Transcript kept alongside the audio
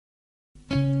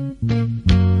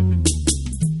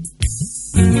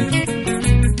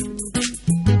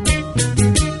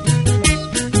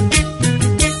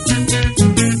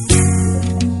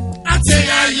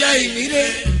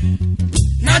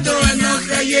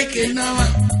que no va.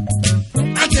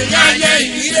 Ate ya ya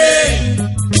iré.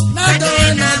 Nado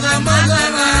nada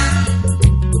magaba.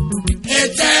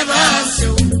 Este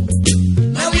vaso.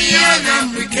 No voy a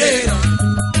gambiquero.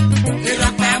 Pero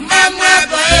pa mamá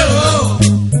pa yo.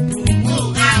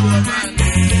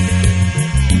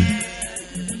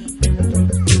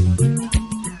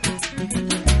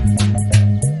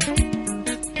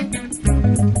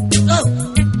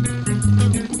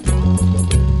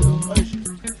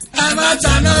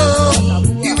 Amatano,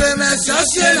 iwe me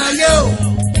sose na yo.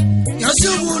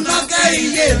 Yosubu no ka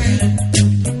iye me.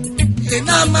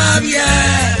 Ena mabia,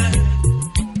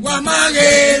 wa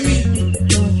magemi.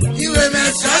 Iwe me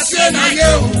sose na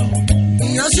yo.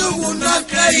 Yosubu no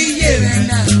ka iye me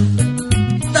na.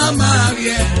 Na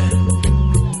mabia.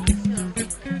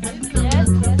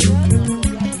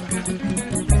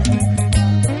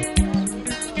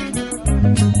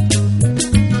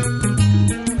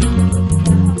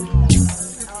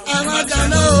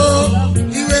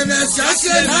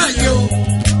 Sase na yo,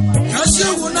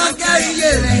 yosubu na ka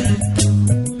iyere,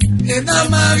 ena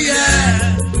maria,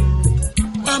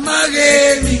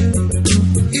 amagemi,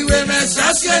 iwe me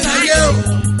sase na yo,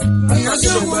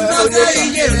 yosubu na ka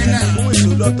iyere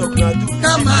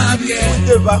na maria,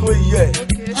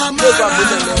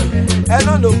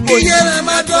 iyere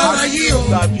ma do ma yi o,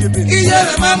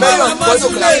 iyere ma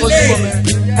sulele.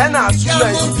 And I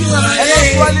swallow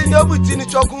the opportunity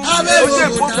to go. I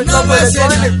will put the number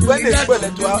when they put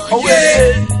it to our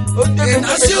away. Okay,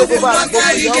 I still go back.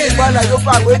 I go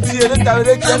back with you and I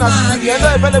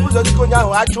never was a conya.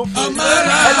 I took and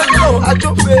I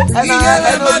took and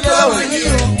I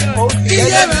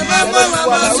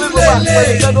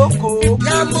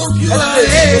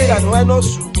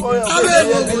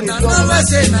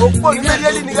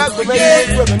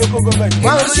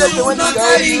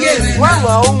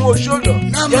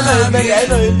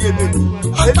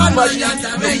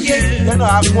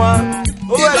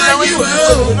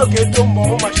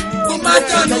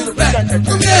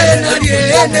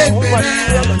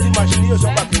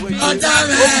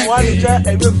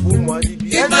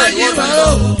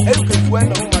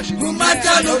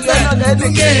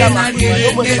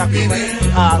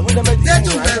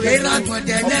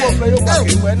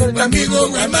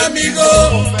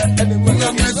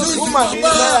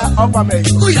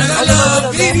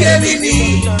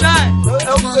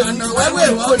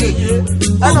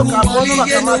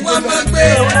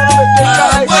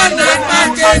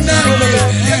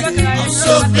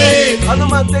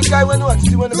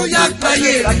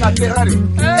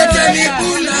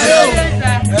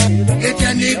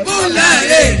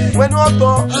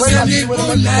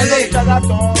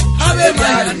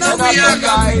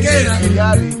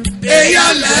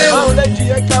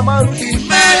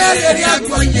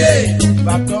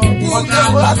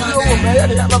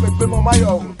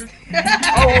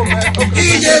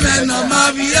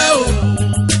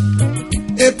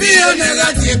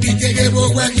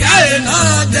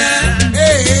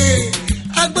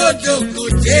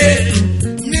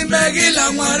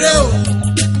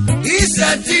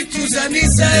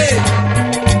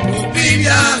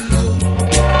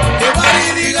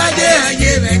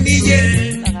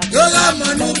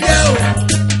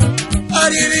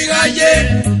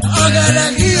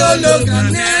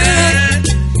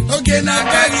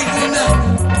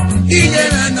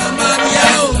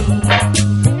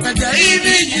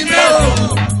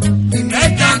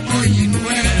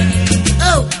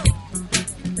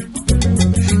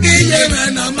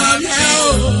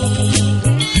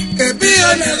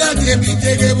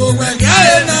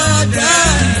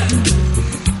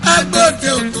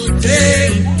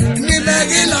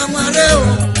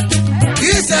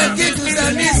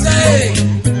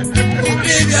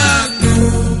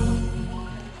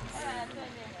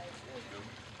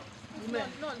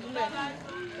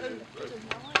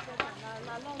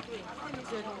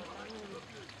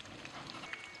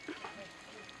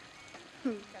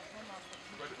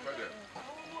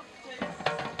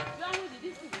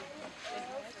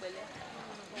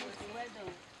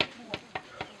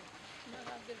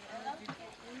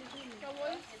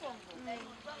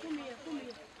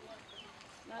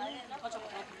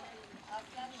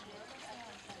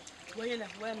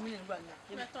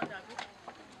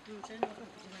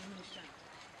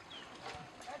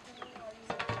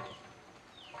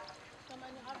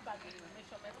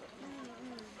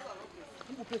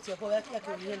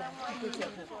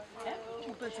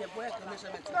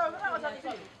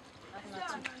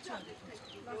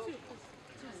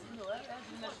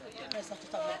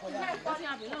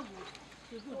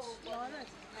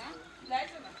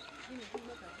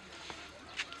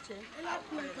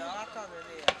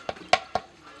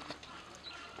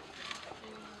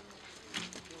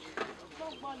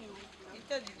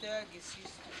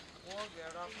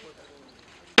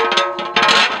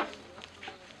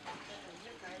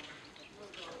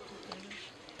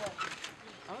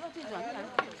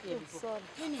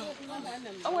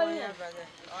Oh, well, yeah.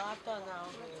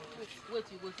 Wait,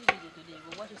 you go see video today. You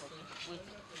go watch it for me. Wait, you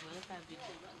will enter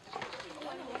video.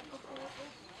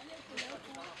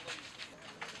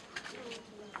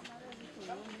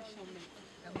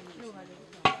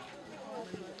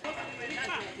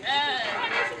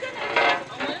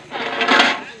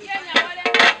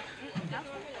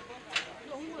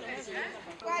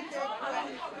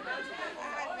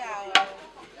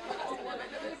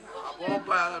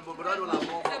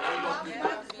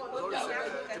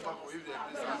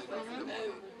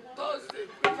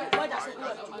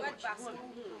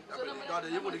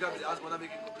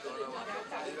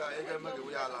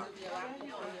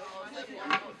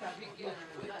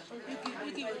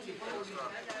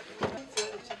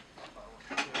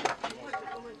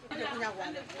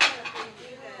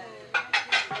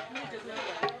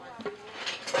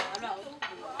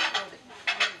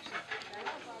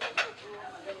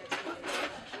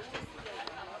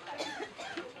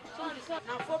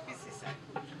 Now 4 pieces.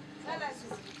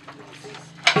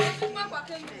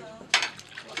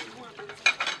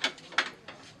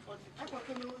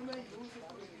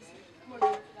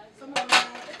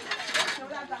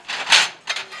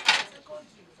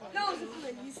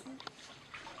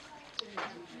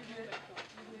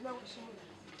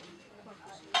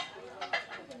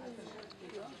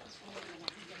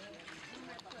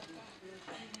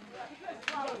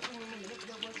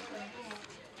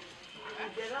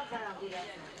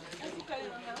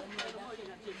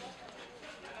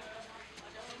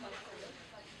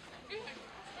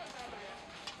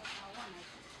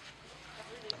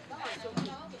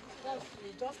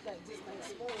 Just like this, like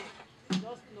small, just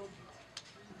love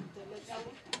it.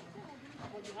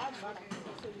 But the hard back is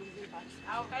also using back.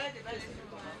 I'll carry the best.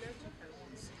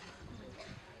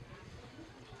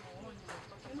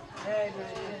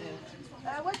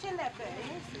 What's your left?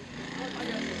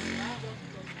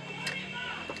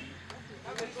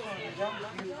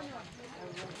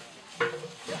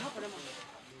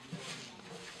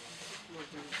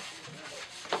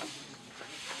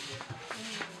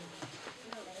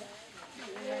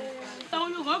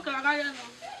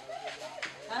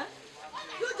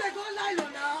 You just go lie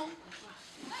now.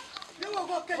 You will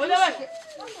go get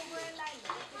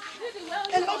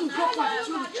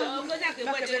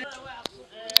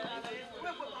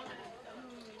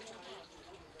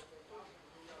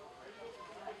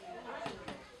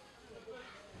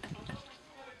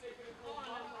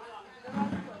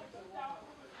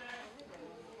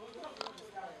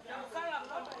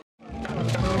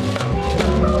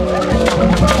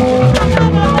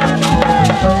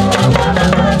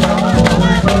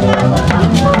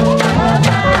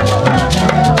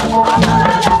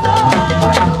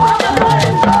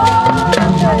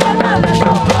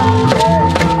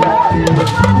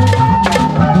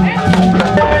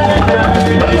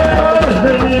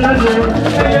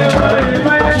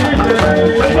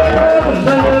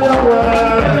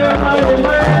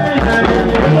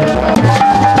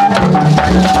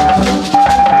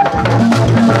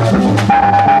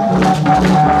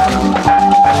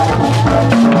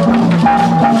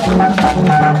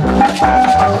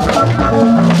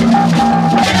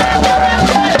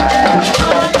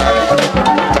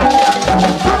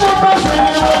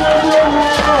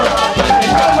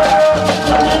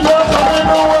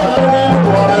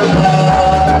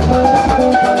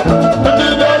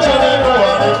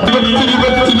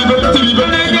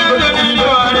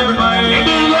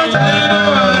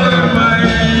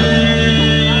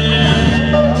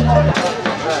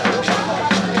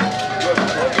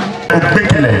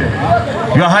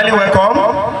You are highly welcome.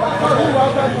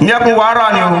 Nyaku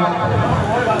wara ni o.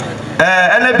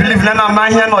 Any believe na ma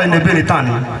here no in the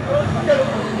Britain.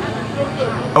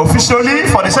 Officially,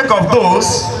 for the sake of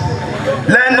those,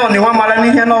 learn on the one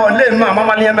malani here no le ma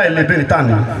mama here in the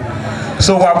Britain.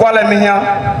 So we are let me here.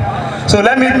 So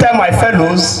let me tell my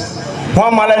fellows,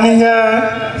 one malani here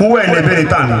who are in the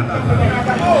Britain.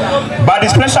 By the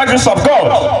special grace of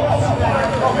God,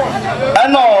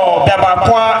 eno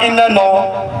biabakwa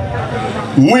ineno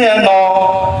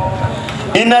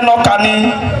ineno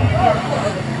kani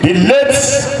the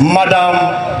late Madam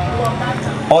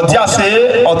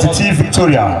Odiase Atiti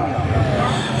Victoria.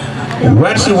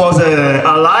 When she was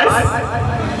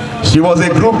alive, she was a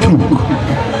group cook.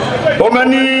 How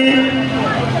many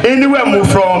anywhere move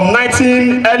from early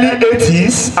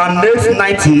 80s and late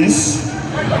 90s?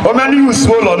 How many you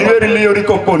swallow?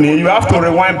 You have to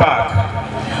rewind back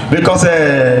because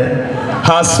her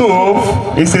Her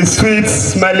soup is a sweet,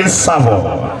 smelly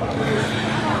savour.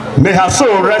 May her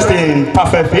soul rest in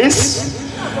perfect peace.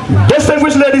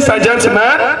 Distinguished ladies and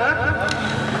gentlemen,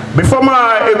 before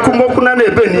my Ekumokuna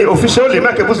Nebeni officially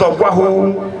make a boost of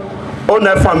Guahu on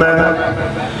a family,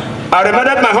 I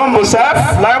remembered my humble self,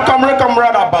 like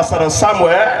comrade Ambassador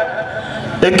Samuel,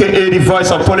 a.k.a. the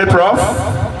voice of Polyprof,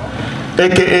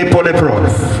 a.k.a. Polyprof.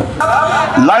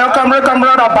 Lion comrade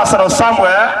Ambassador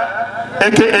Samuel,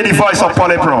 a.k.a. the voice of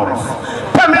Polyprof.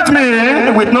 Permit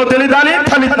me, with no dilly-dally,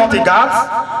 tell it not in God's,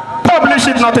 publish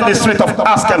it not in the street of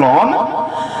Askelon.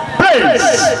 Please,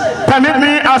 permit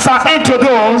me as I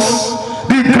introduce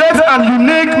the great and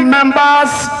unique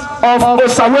members of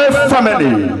Osawe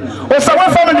family. Osawe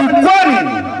family, Gwani.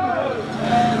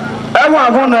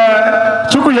 Ewa gonna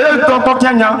chukuye toko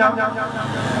Kenya.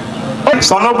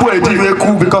 Sonobu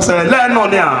ejiweku because learn on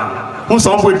there.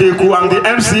 Deku and the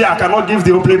MC I cannot give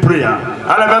the opening prayer.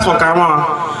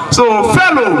 So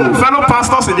fellow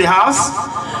pastors in the house,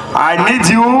 I need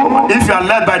you, if you are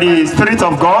led by the Spirit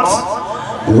of God,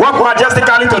 walk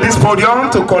majestically to this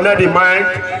podium to collect the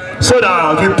mic so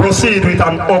that we proceed with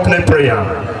an opening prayer.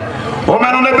 And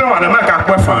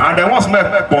then once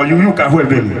more you can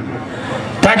help me.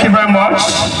 Thank you very much.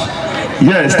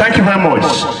 Yes, thank you very much.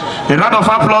 A round of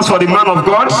applause for the man of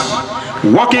God,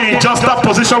 walking in just that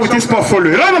position with his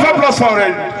portfolio. A round of applause for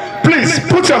him. Please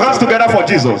put your hands together for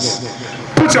Jesus.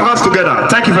 Put your hands together.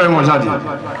 Thank you very much, Adi.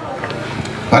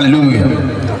 Hallelujah.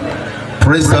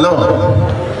 Praise the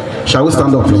Lord. Shall we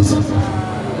stand up, please?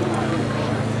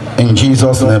 In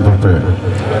Jesus' name we pray.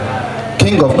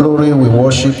 King of glory, we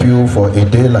worship you for a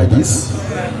day like this.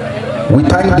 We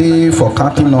thank thee for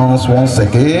counting us once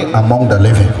again among the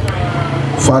living.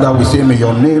 Father, we say, may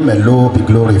your name alone be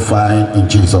glorified in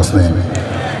Jesus' name.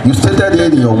 You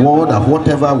stated in your word that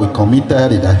whatever we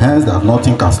committed in the hands, that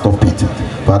nothing can stop it.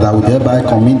 Father, we thereby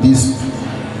commit this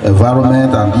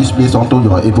environment and this place unto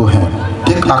your able hand.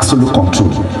 Take absolute control.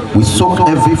 We soak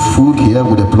every food here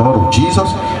with the blood of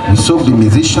Jesus. We soak the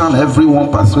musician,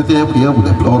 everyone participating here with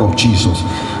the blood of Jesus.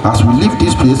 As we leave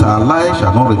this place, our lives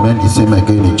shall not remain the same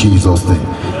again in Jesus' name.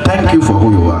 Thank you for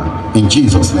who you are. In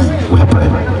Jesus' name, we pray.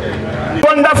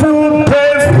 Wonderful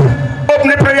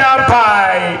opening prayer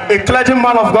by a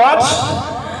clergyman of God.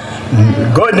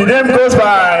 The name goes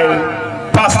by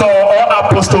Pastor or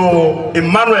Apostle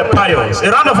Emmanuel Pius.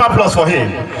 A round of applause for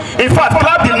him. In fact,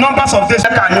 clap the numbers of days.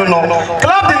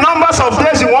 Clap the numbers of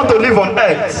days you want to live on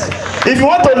earth. If you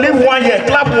want to live 1 year,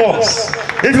 clap once.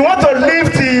 If you want to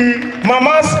live the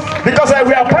mamas, because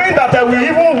we are praying that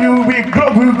we grow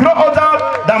older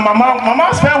than mama. Mama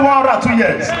spent 1 or 2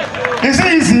 years. Is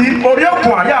it easy? Or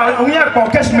yeah, we have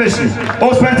cash machine.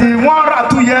 Or spend 1 or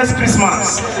 2 years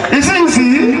Christmas. Is it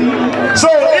easy? So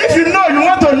if you know you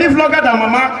want to live longer than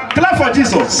mama, clap for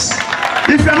Jesus.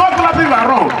 If you're not clapping, you are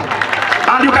wrong.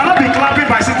 And you cannot be clapping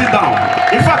by sitting down.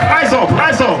 In fact, rise up,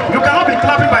 rise up. You cannot be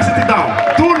clapping by sitting down.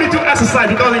 Too little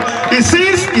exercise because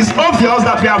it's obvious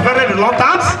that we are very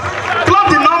reluctant.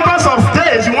 Clap the numbers of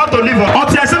days you want to live on.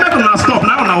 Until I say that will stop,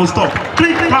 now I will stop.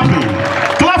 Keep clapping.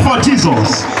 Clap for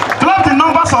Jesus. Clap the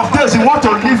numbers of days you want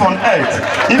to live on earth.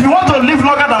 If you want to live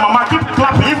longer than mama, keep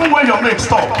clapping. Even when your mate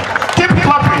stop. Keep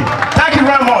clapping. Thank you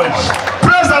very much.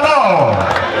 Praise the Lord.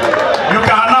 You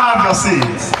can now have your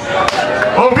seats.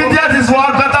 Obedience is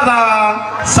what? Better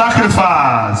than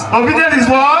sacrifice. Obedience is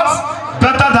what?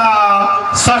 Better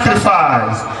than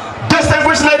sacrifice.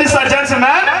 Distinguished ladies and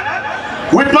gentlemen,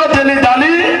 with no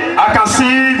dilly-dally, I can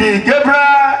see the Gabriel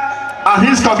and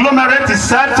his conglomerate is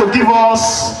set to give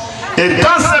us a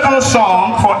danceable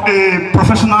song for a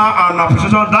professional and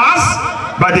appreciational dance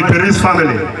by the Paris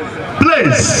family.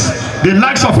 Please, the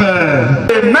likes of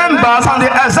the members and the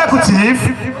executive,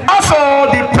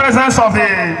 also the presence of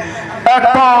the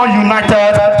a.k.a.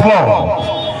 United Club.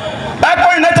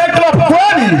 a.k.a. United Club,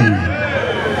 Gwani.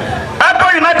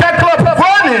 a.k.a. United Club,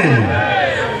 Gwani.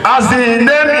 As the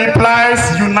name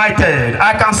implies, united.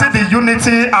 I can see the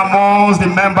unity amongst the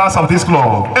members of this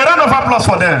club. A round of applause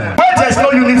for them. Where there is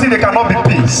no unity, there cannot be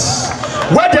peace.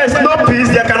 Where there is no peace,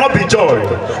 there cannot be joy.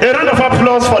 A round of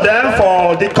applause for them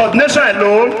for the coordination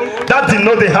alone. That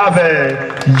denotes they have a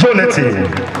unity.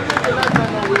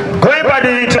 Going by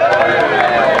the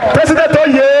President, oh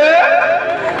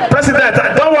yeah, President,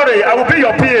 don't worry, I will be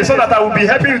your PA so that I will be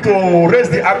happy to raise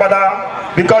the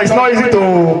agbada because it's not easy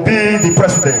to be the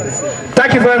president.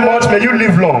 Thank you very much. May you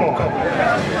live long.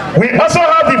 We also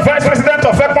have the Vice President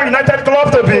of a.k.a. United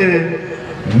Club to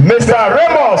be Mr.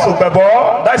 Ramos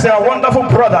Ubebo, that's a wonderful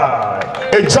brother,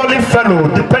 a jolly fellow,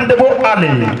 dependable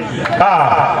Ali.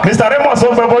 Mr. Ramos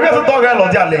Ubebo, you have to talk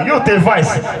about Ali. You the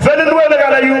vice.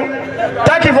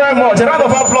 Thank you very much. A round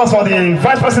of applause for the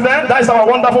vice president. That is our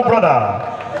wonderful brother.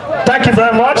 Thank you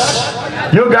very much.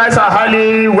 You guys are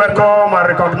highly welcome and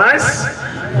recognized.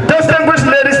 Distinguished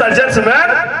ladies and gentlemen,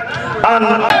 and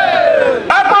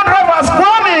Edmund Roberts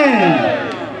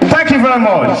Kwame. Thank you very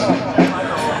much.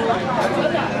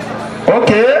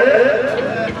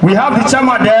 Okay, we have the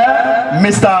chairman there,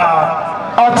 Mr.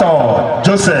 Otto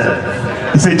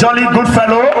Joseph. He's a jolly good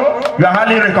fellow. You are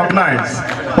highly recognized.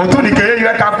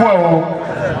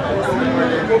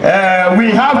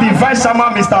 We have the vice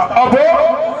chairman, Mr.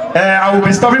 Obo. I will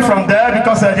be stopping from there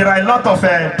because there are a lot of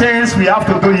things we have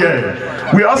to do here.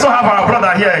 We also have our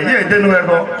brother here.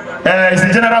 He's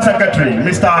the general secretary,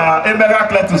 Mr. Emeka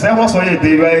Cletus. Also,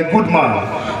 you are a good man,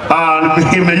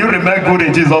 and may you remain good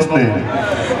in Jesus' name.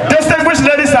 Distinguished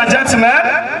ladies and gentlemen,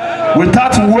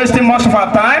 without wasting much of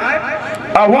our time,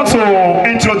 I want to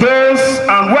introduce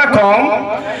and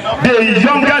welcome the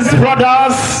Youngest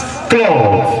Brothers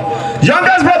Club.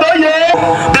 Youngest Brother, yeah,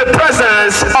 the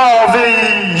presence of the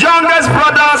Youngest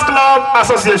Brothers Club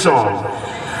Association.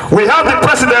 We have the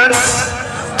president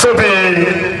to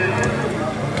be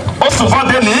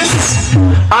subordinate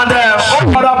and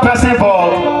other person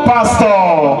for Pastor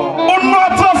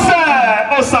Unotose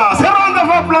Osas. A round of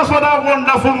applause for that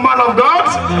wonderful man of God,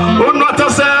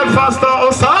 Unotose Pastor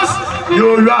Osas.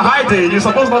 You are hiding. You're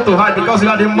supposed not to hide because you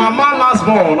are the mama last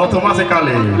born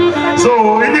automatically.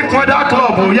 So in the Quadra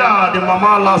Club, oh yeah, the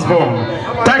mama last born.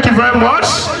 Thank you very much.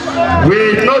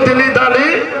 With no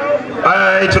dilly-dally,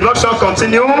 introduction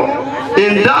continue.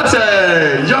 In that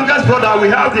youngest brother, we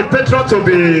have the patron to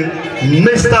be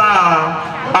Mr.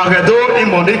 Agedo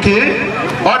Imoniki.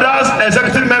 Others,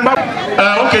 executive member.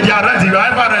 Okay, they are ready. You are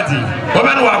ever ready.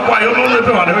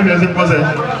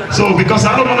 So, because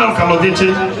I don't know how to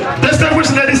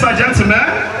distinguished ladies and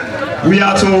gentlemen, we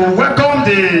are to welcome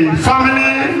the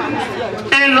family,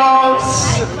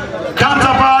 in-laws,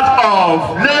 counterpart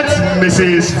of late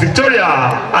Mrs. Victoria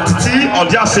Atiti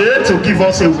Odiase to give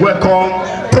us a welcome,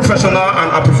 professional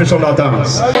and unprofessional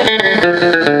dance.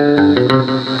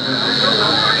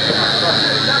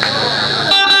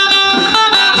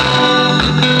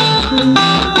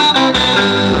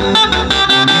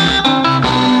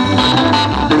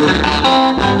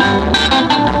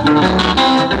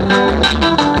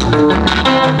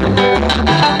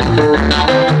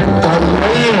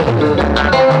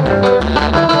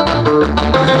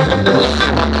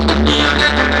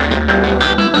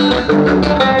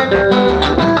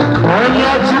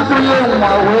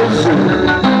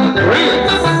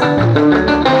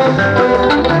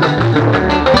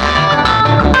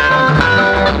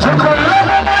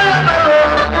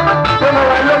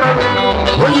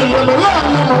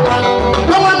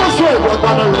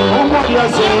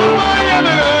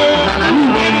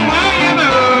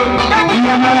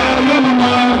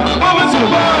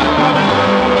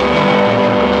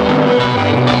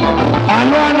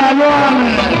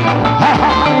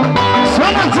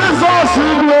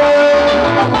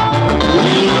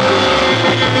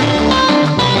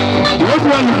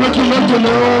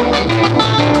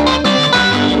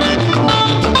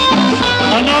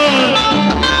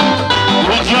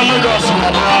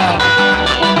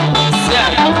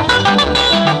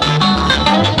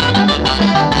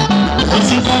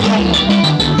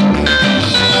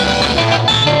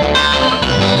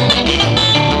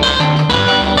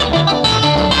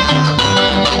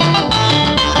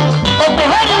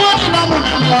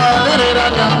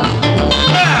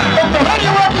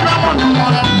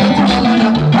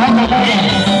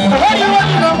 What do you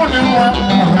want to know?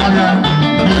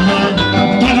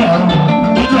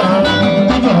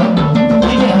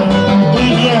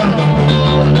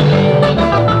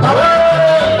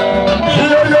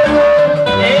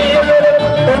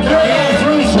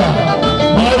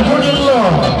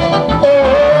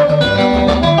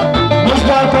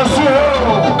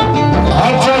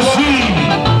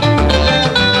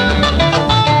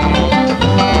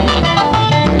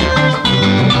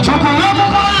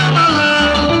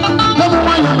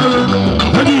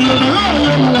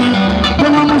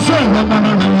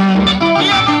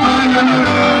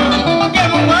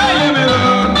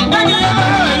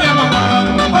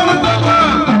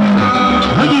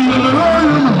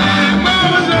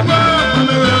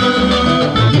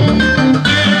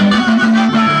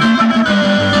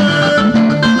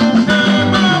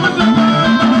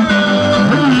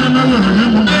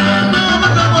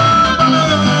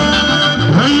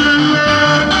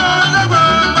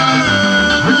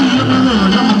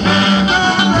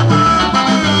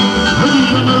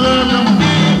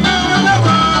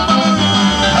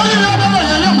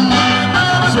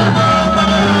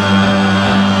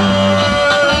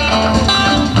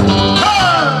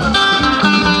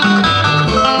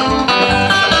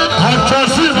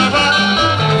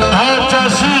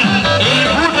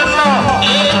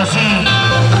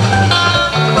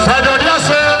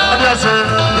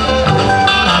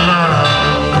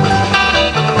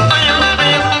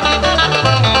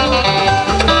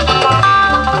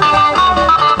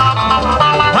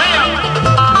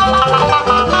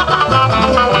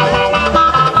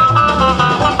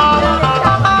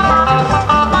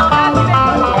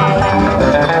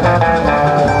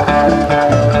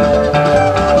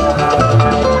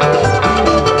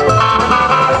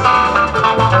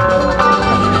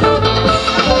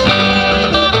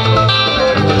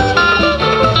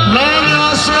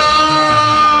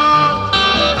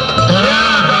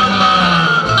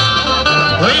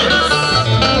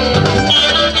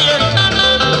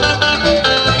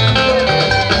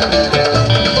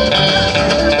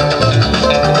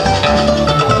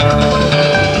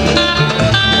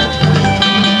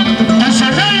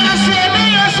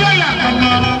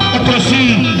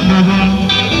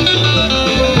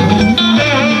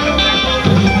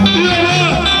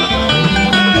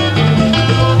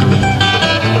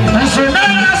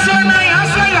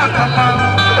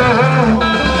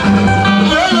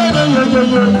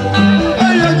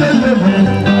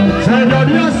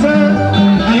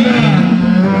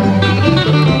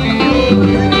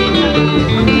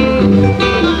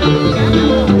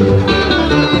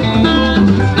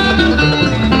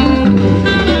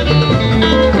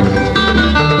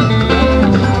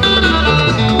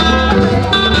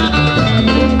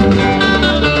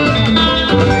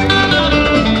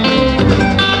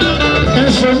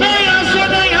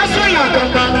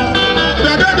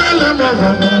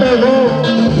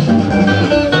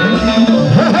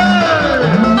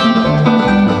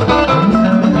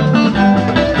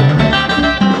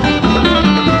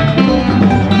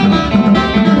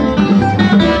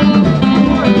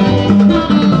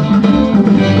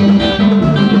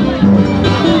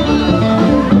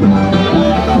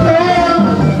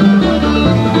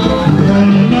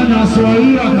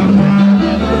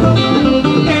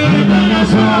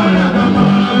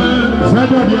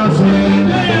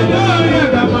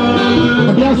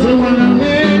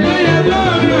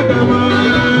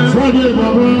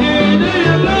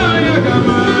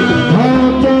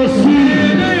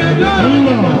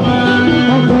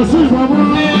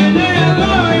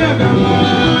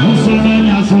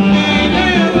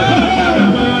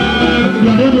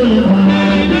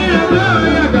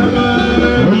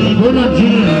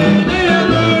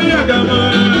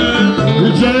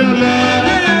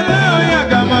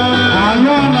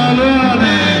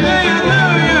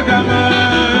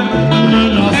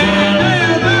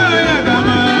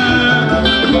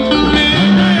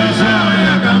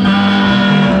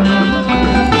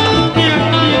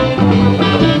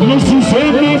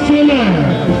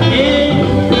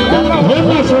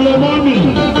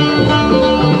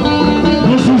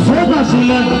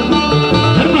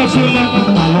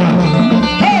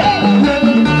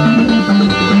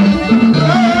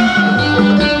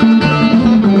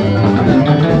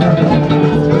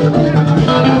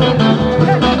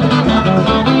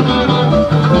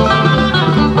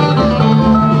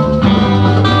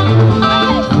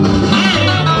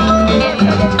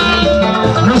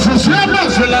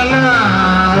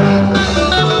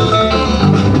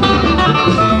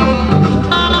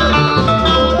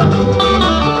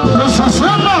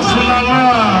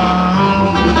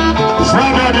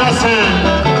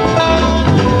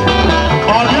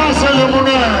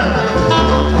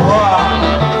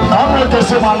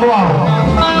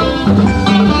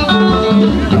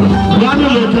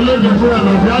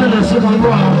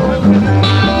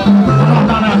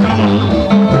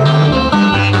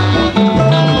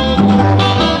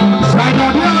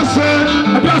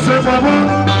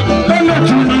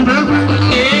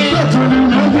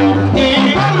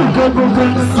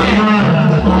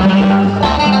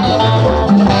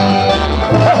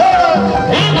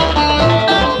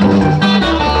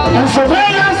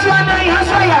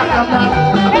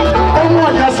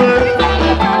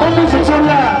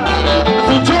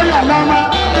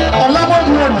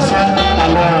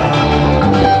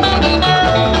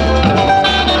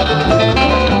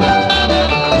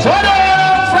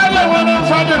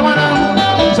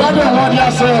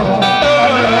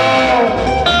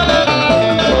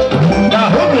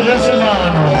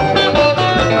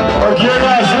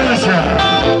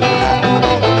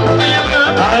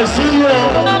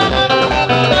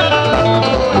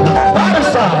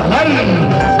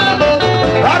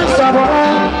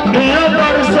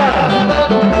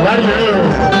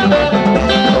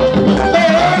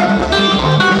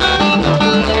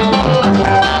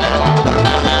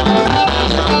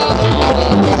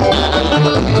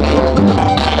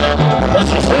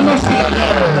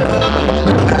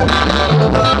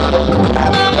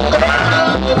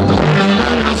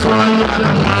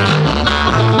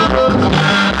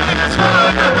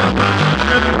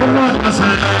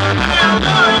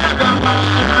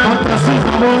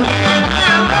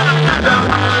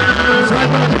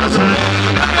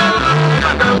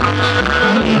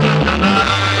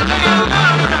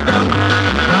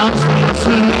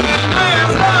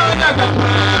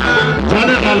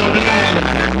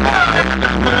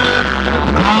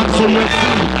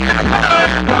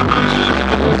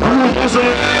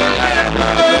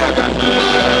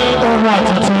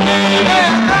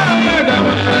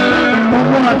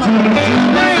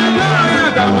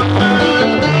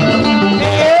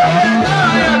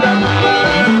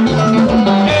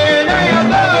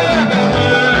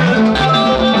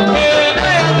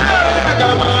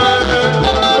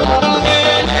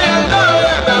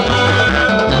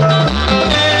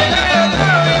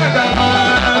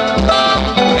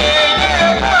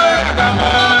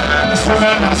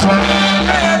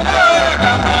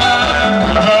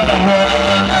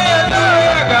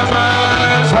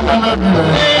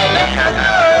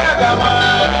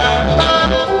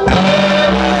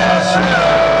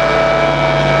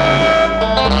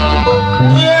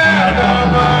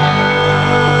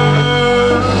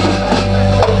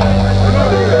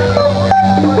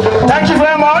 Thank you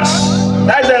very much.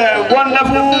 That is a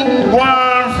wonderful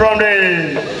one from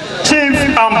the Chief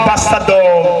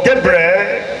Ambassador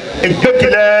Gabriel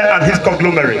and his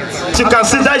conglomerate. As you can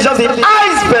see, that is just the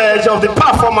iceberg of the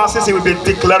performances he will be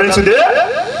declaring today.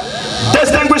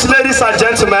 Distinguished ladies and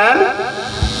gentlemen,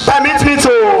 permit me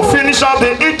to finish up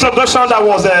the introduction that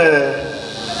was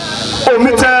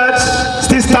omitted,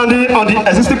 still standing on the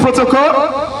existing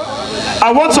protocol.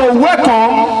 I want to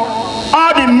welcome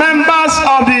all the members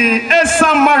of the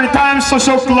a.k.a. Maritime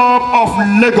Social Club of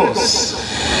Lagos.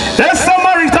 The a.k.a.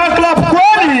 Maritime Club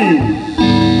Kwani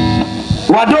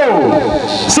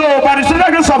Wado. So by the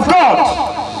grace of God,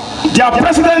 their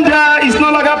president there is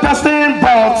no longer person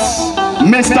but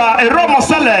Mr.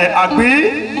 Eromosele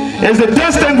Agui is the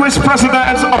distinguished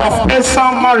president of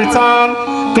a.k.a. Maritime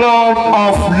Club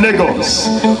of Lagos.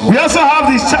 We also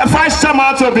have the vice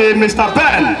chairman to be Mr.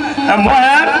 Ben and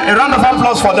Mohan. A round of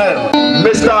applause for them.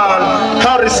 Mr.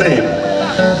 Harrison.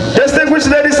 Distinguished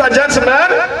ladies and gentlemen,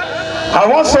 I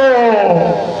want to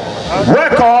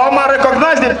welcome and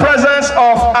recognize the presence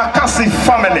of a.k.a.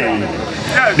 family.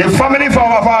 The family from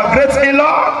our great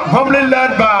in-law, humbly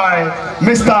led by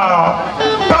Mr.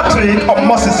 Patrick of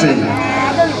Mosisi.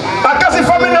 A.k.a.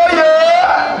 family, oh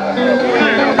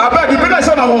yeah! I beg you.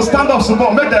 I will stand up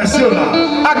small, make them see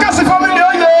now. a.k.a family,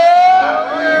 oh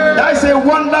yeah! That is a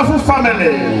wonderful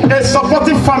family, a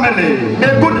supportive family,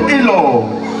 a good in-law.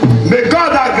 May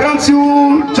God that grant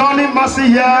you journey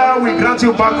mercy here, we grant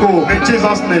you back home in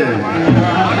Jesus' name.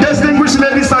 Distinguished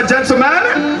ladies and gentlemen,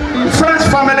 friends,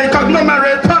 family,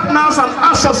 conglomerate, partners and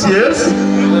associates,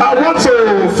 I want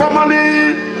to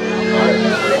formally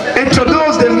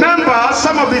introduce the members,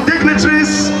 some of the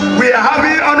dignitaries we are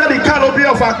having under the canopy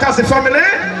of our a.k.a family.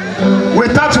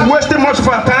 Without wasting much of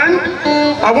our time,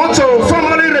 I want to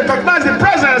formally recognize the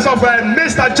presence of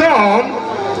Mr. John.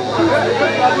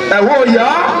 You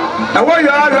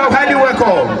are highly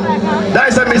welcome. That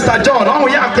is Mr. John.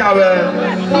 We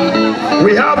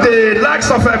have the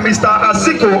likes of Mr.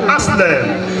 Asiko Asle.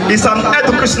 He's an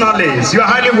educationalist. You are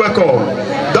highly welcome.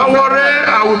 Don't worry,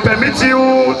 I will permit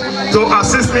you to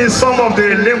assist me in some of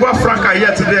the lingua franca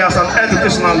here today as an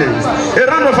educationalist. A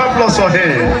round of applause for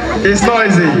him. It's not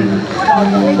easy.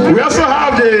 We also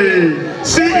have the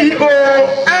CEO,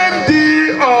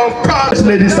 MD of Paris.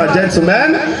 Ladies and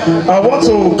gentlemen, I want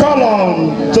to call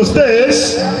on to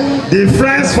stage the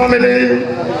Friends family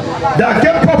that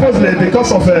came purposely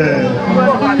because of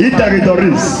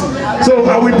Doris. So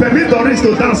I will permit Doris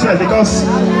to dance first because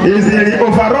he's the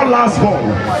overall last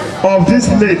born of this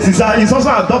late. He's also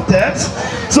adopted.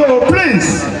 So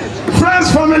please,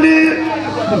 Friends family,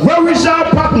 well-wisher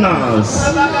partners,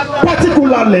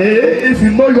 particularly if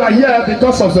you know you are here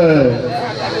because of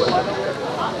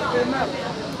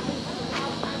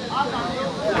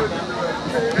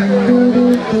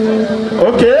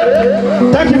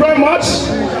okay, thank you very much.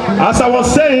 As I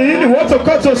was saying, we want to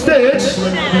come to stage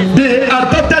the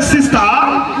adopted sister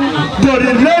to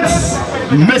the late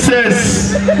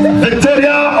Mrs.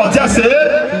 Victoria Odiase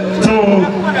to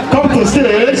come to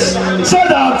stage so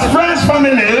that Friends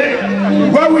family,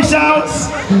 where we shout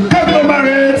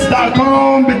conglomerates that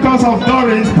come because of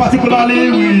Doris,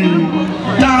 particularly we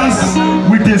dance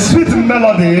with the sweet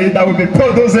melody that will be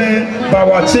produced by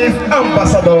our chief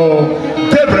ambassador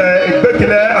Gabriel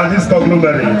Bekele and his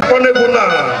conglomerate.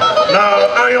 Now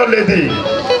Iron Lady.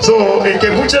 So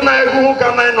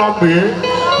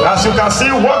as you can see,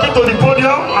 walking to the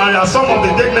podium and some of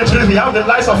the dignitaries, we have the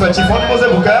likes of Chief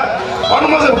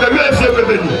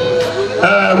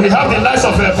we have the likes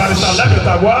of Paris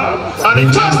and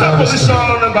in just that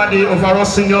position by the overall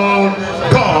senior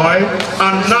boy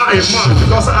and now a man,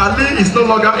 because Ali is no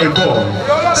longer a boy.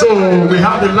 So we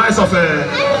have the likes of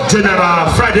General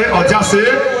Friday Odiase.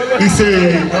 He's a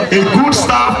good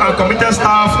staff and committed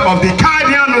staff of the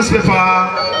Caribbean newspaper,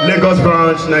 Lagos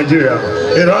branch, Nigeria.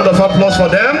 A round of applause for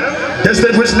them.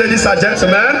 Distinguished ladies and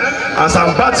gentlemen, as I'm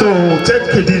about to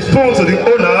take the phone to the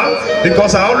owner,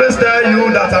 because I always tell you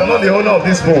that I'm not the owner of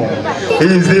this phone.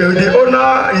 The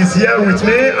owner is here with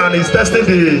me and he's testing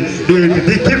the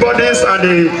keyboardist and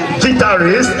the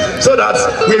guitarist, so that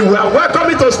we are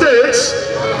welcoming to stage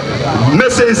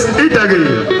Mrs.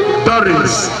 Idegi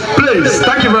Doris. Please,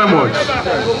 thank you very much.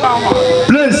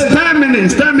 Please, 10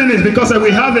 minutes, because we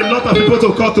have a lot of people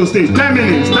to call to stage. 10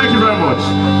 minutes, thank you very much.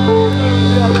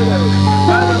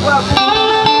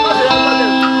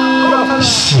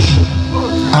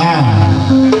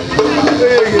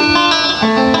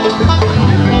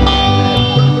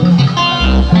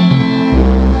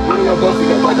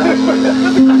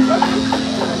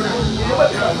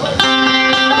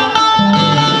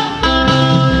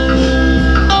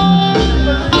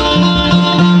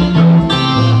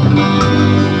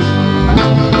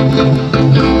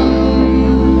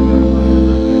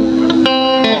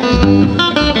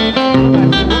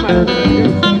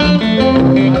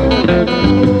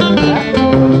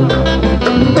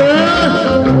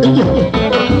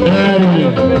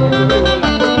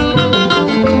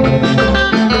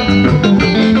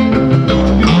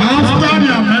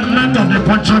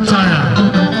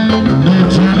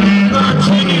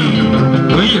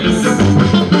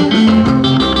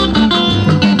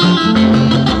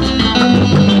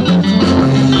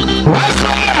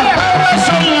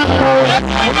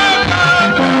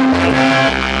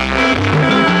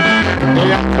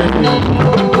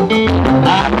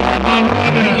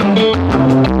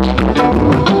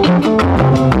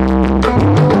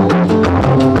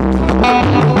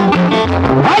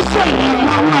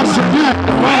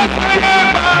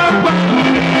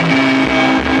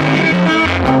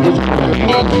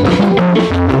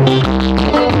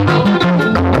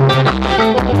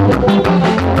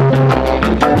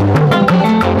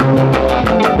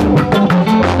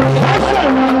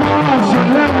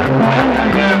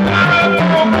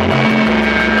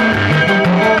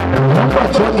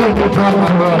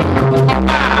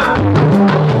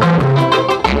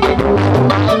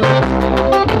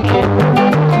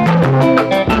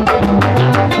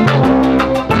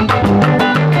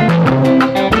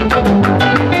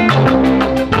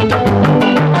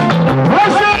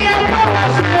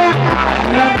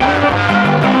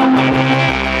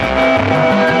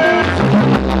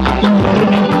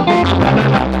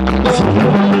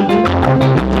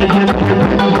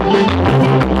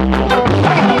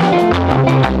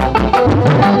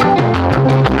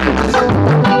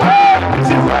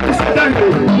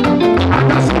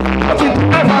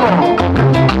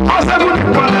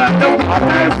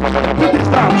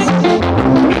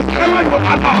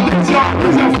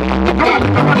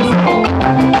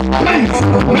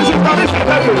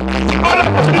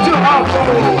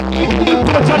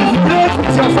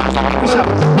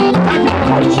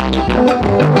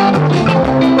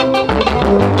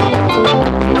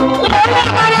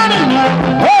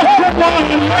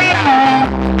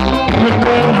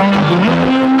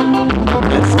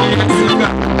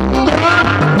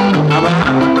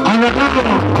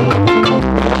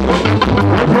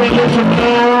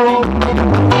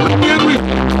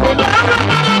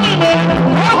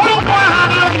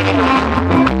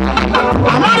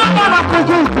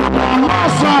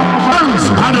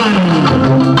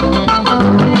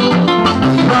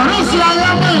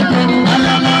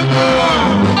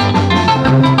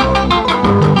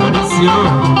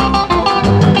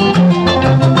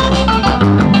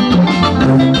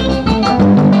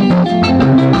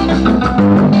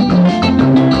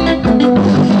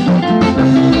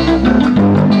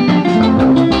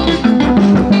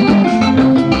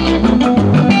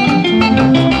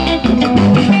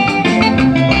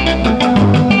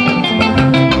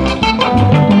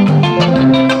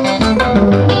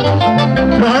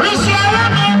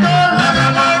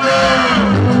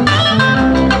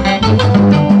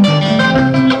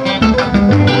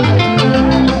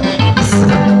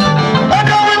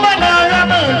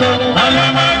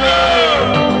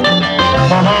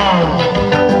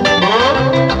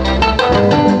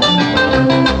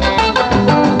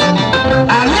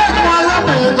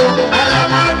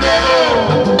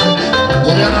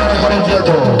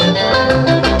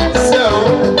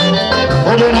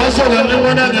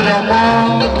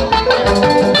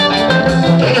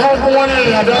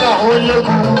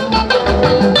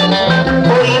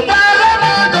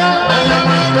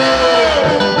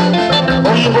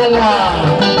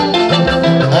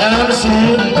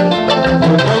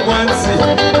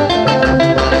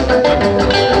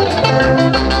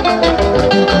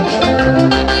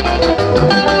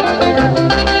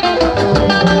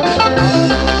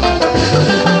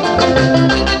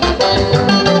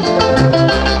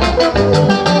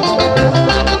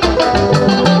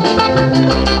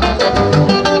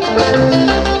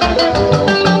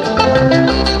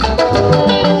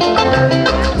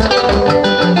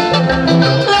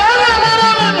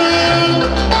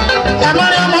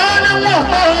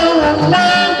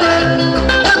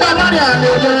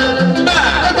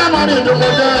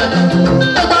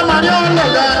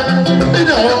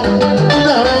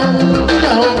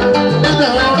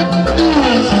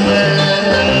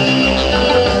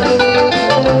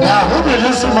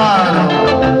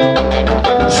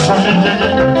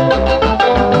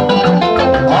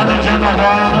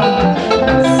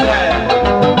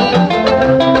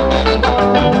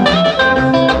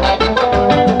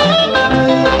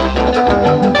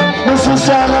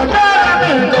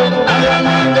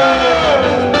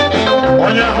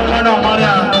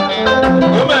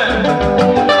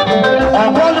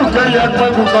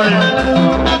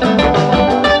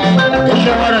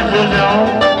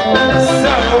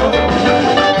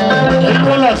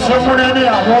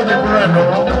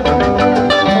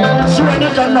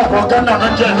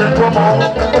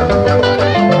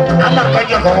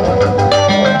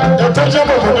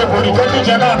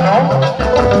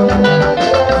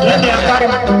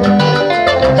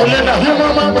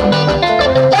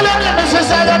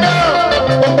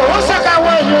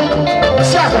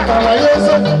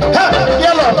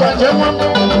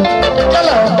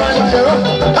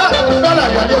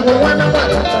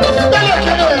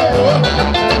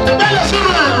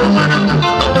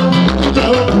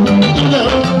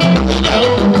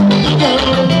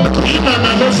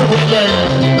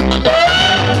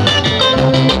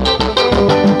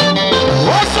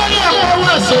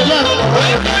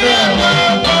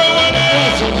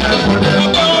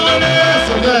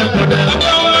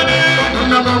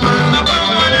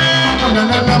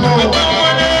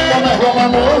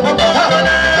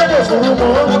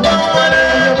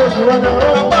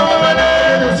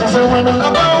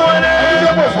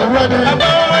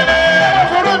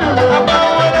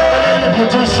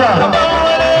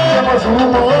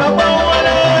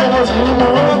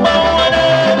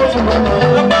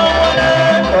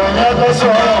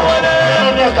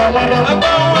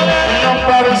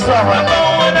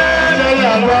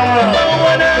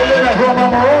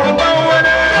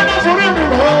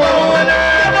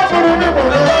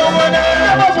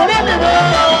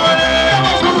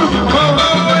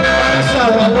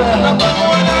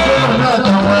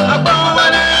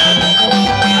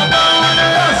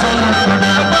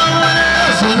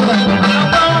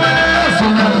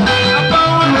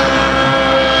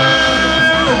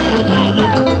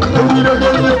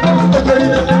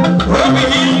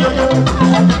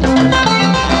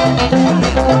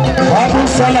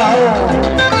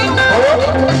 Salao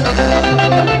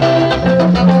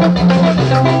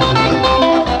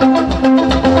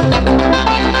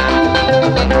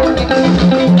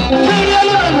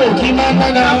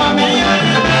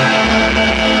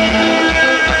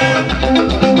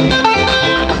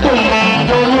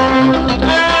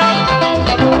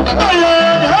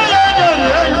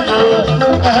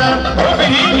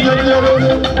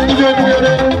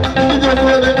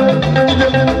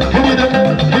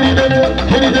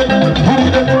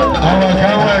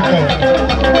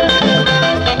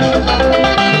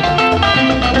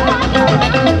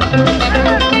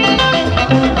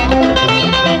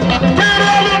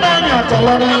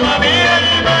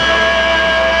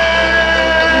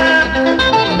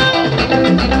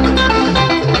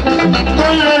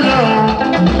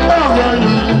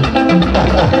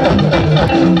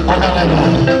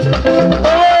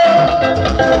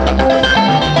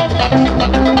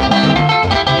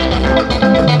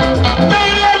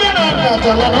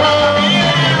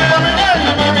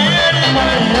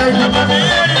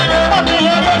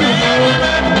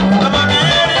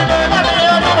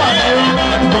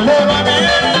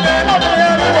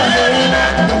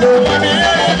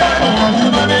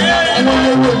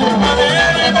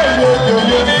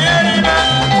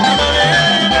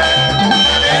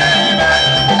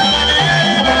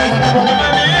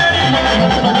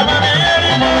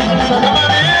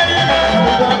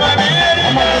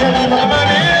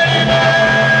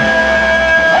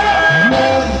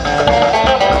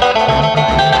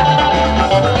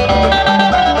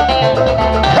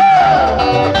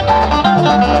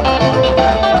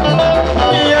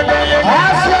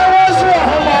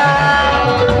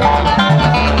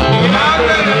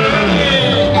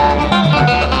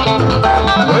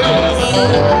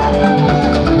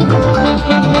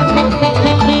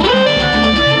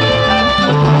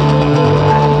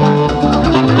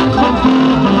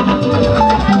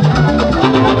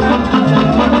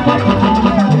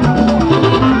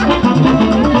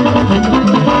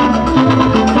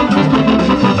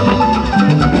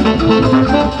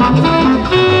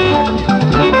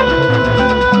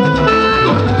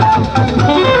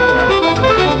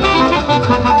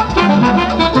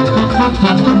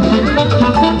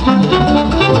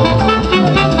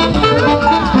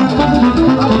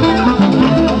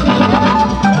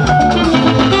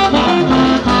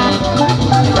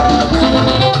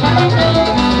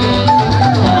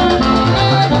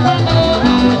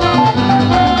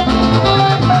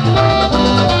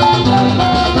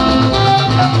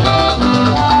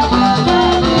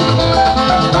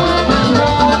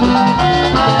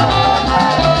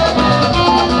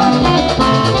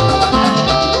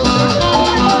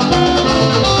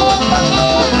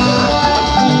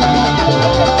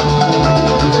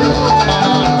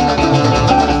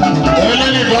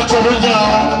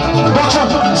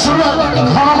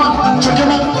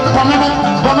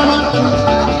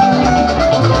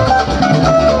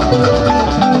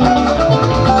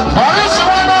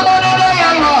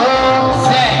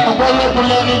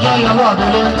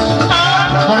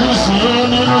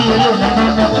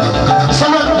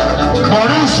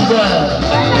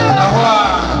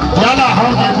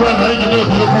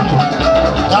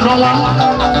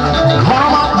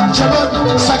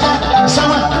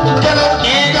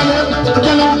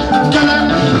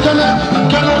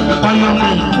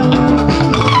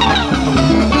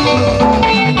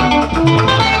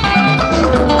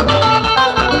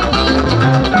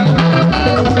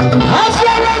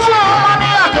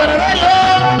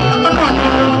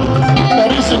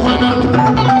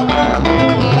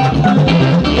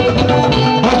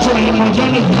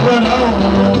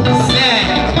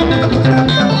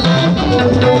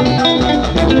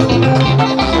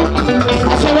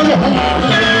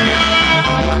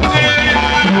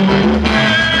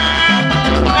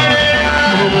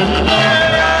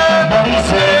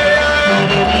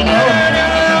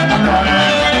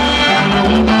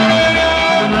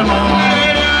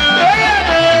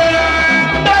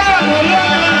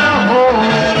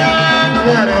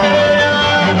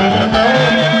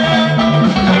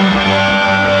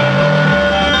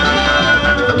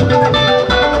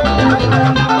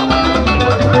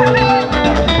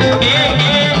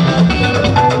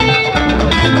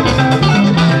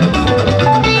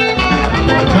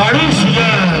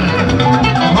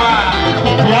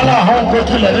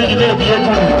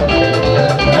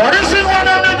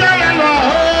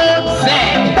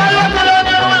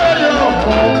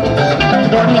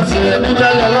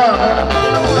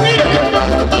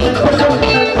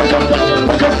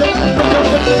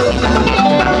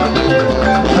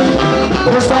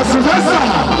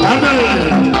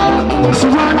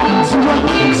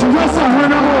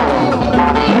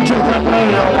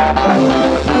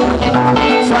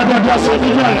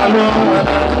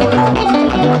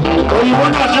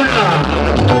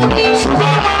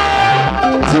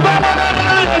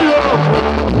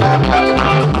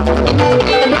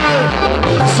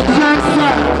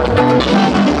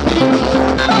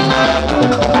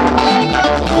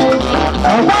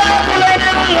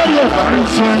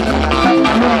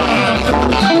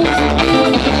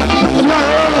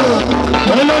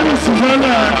I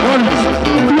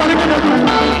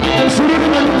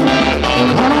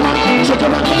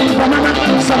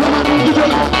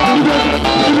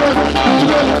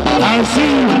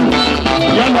see you.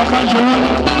 Yellow country.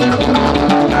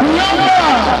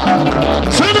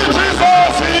 See the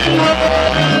Jesus in you.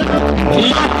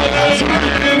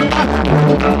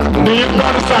 The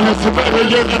person is very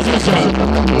young physician.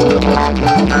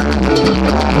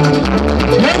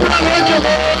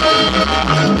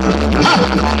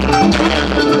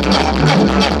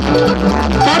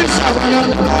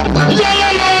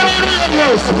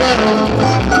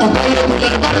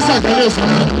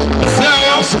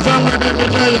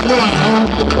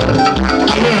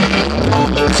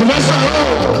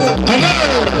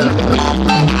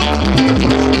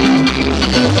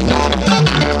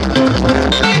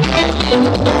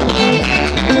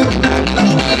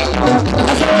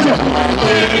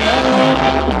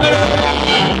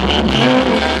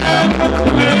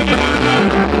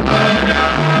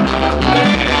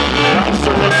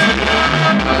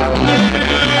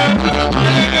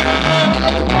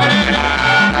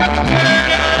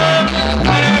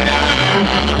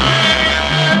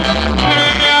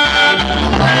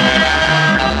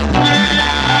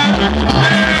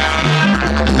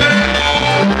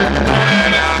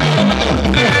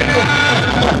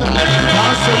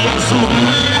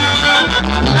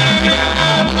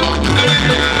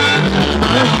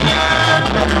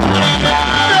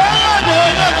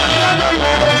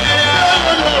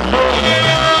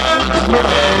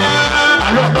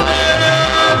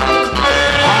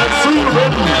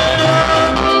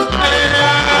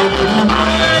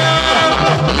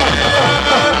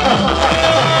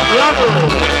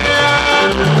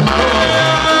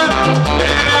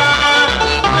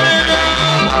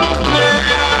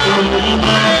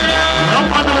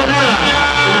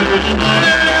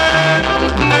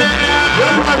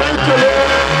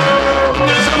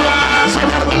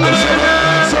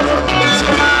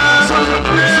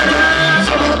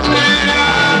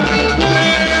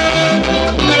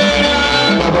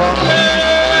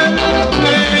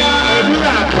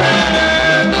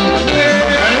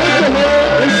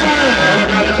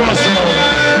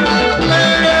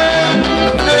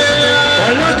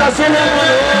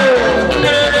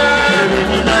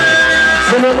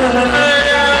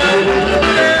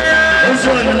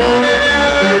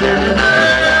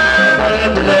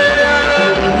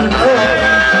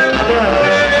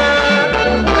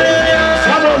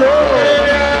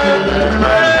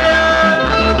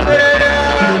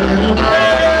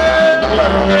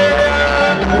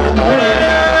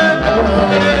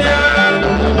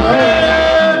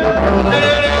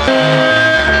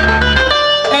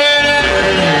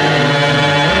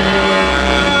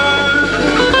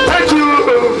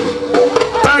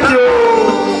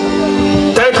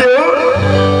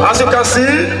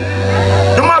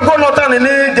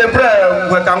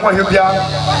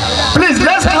 Please,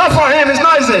 let's clap for him. It's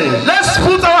noisy. Let's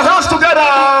put our hands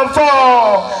together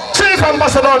for Chief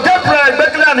Ambassador Gabriel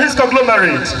Beckley and his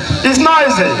conglomerate. It's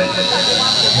noisy.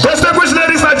 Distinguished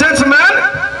ladies and gentlemen,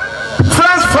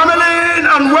 friends, family,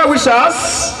 and well-wishers,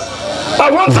 I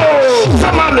want to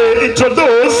formally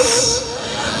introduce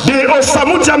the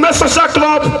Osamujame Social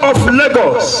Club of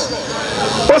Lagos.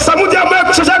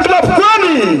 Osamujame Social Club,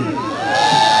 Granny.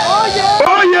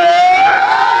 Oh yeah.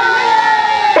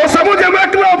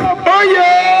 Osamujame Club, oh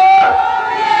yeah!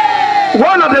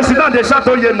 One of the Sudan they shot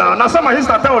oh yeah now. Now some of his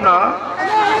tell now.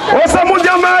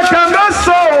 Osamujame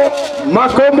Kangaso.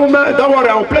 Makomume, don't worry,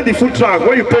 I will play the full track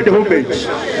when you play the homage.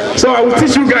 So I will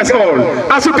teach you guys all.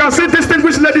 As you can see,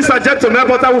 distinguished ladies and gentlemen,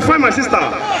 but I will find my sister.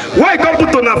 Why come to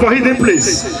Tona for hidden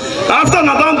place? After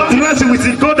I don't dress with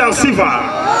the gold and silver.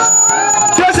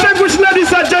 Distinguished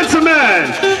ladies and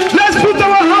gentlemen, let's put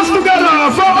our hands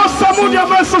together for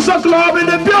Osamujame Social Club in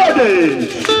the building.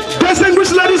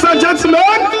 Distinguished ladies and gentlemen,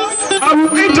 I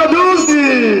will introduce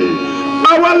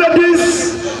our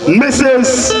ladies,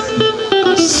 Mrs.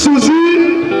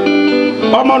 Susie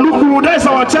Omaluku. That is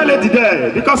our chair lady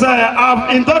there, because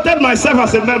I've inducted myself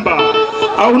as a member.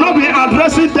 I will not be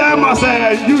addressing them as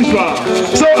usual.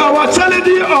 So our chair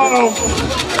lady of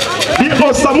the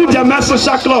Osamujame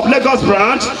Social Club Lagos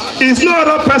branch is no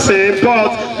other person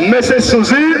but Mrs.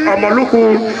 Susie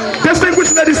Omaluku.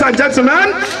 Distinguished ladies and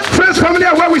gentlemen, friends, family,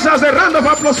 and well-wishers, a round of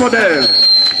applause for them.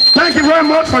 Thank you very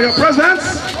much for your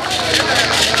presence.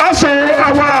 Also,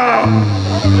 our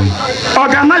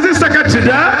organizing secretary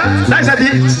there, that is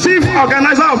the chief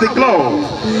organizer of the club,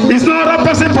 is no other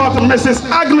person but Mrs.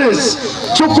 Agnes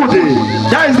Chukudi.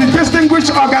 That is the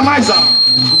distinguished organizer.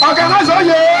 Organizer,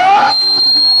 yeah!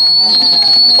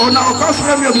 On our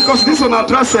customer because this on our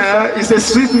dresser is a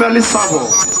sweet melody savo.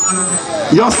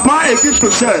 Your smile a gift to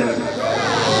share.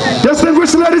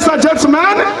 Distinguished ladies and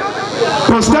gentlemen,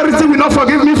 posterity will not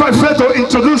forgive me if I fail to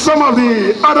introduce some of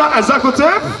the other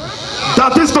executives.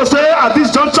 That is to say, at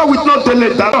this juncture, with no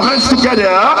delay, that our hands together,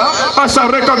 I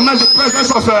shall recognize the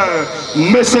presence of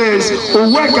Mrs.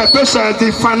 Uweke Patient,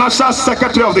 the financial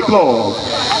secretary of the club.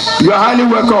 You are highly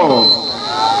welcome.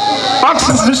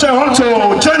 Institution want to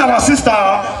join our sister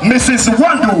Mrs.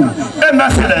 Wandu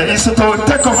Emefile is to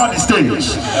take over the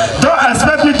stage. Don't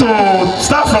expect me to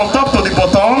start from top to the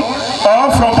bottom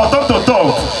or from bottom to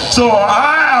top. So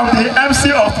I am the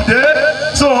MC of today.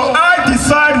 So I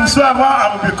decide whosoever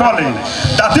I will be calling.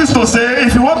 That is to say,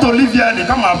 if you want to live here, they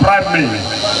come and bribe me.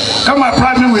 Come and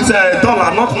bribe me with $1,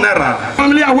 not naira.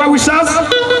 Family and well wishers,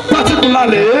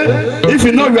 particularly if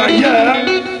you know you are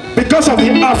here. Because of the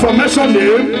aforementioned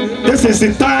name, this is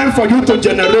the time for you to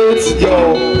generate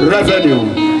your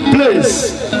revenue.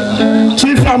 Please,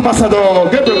 Chief Ambassador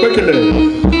Gabriel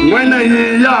Bekele, when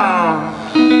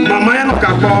Mama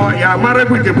Yanokako, ya married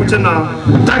with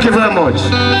Gebuchena. Thank you very much.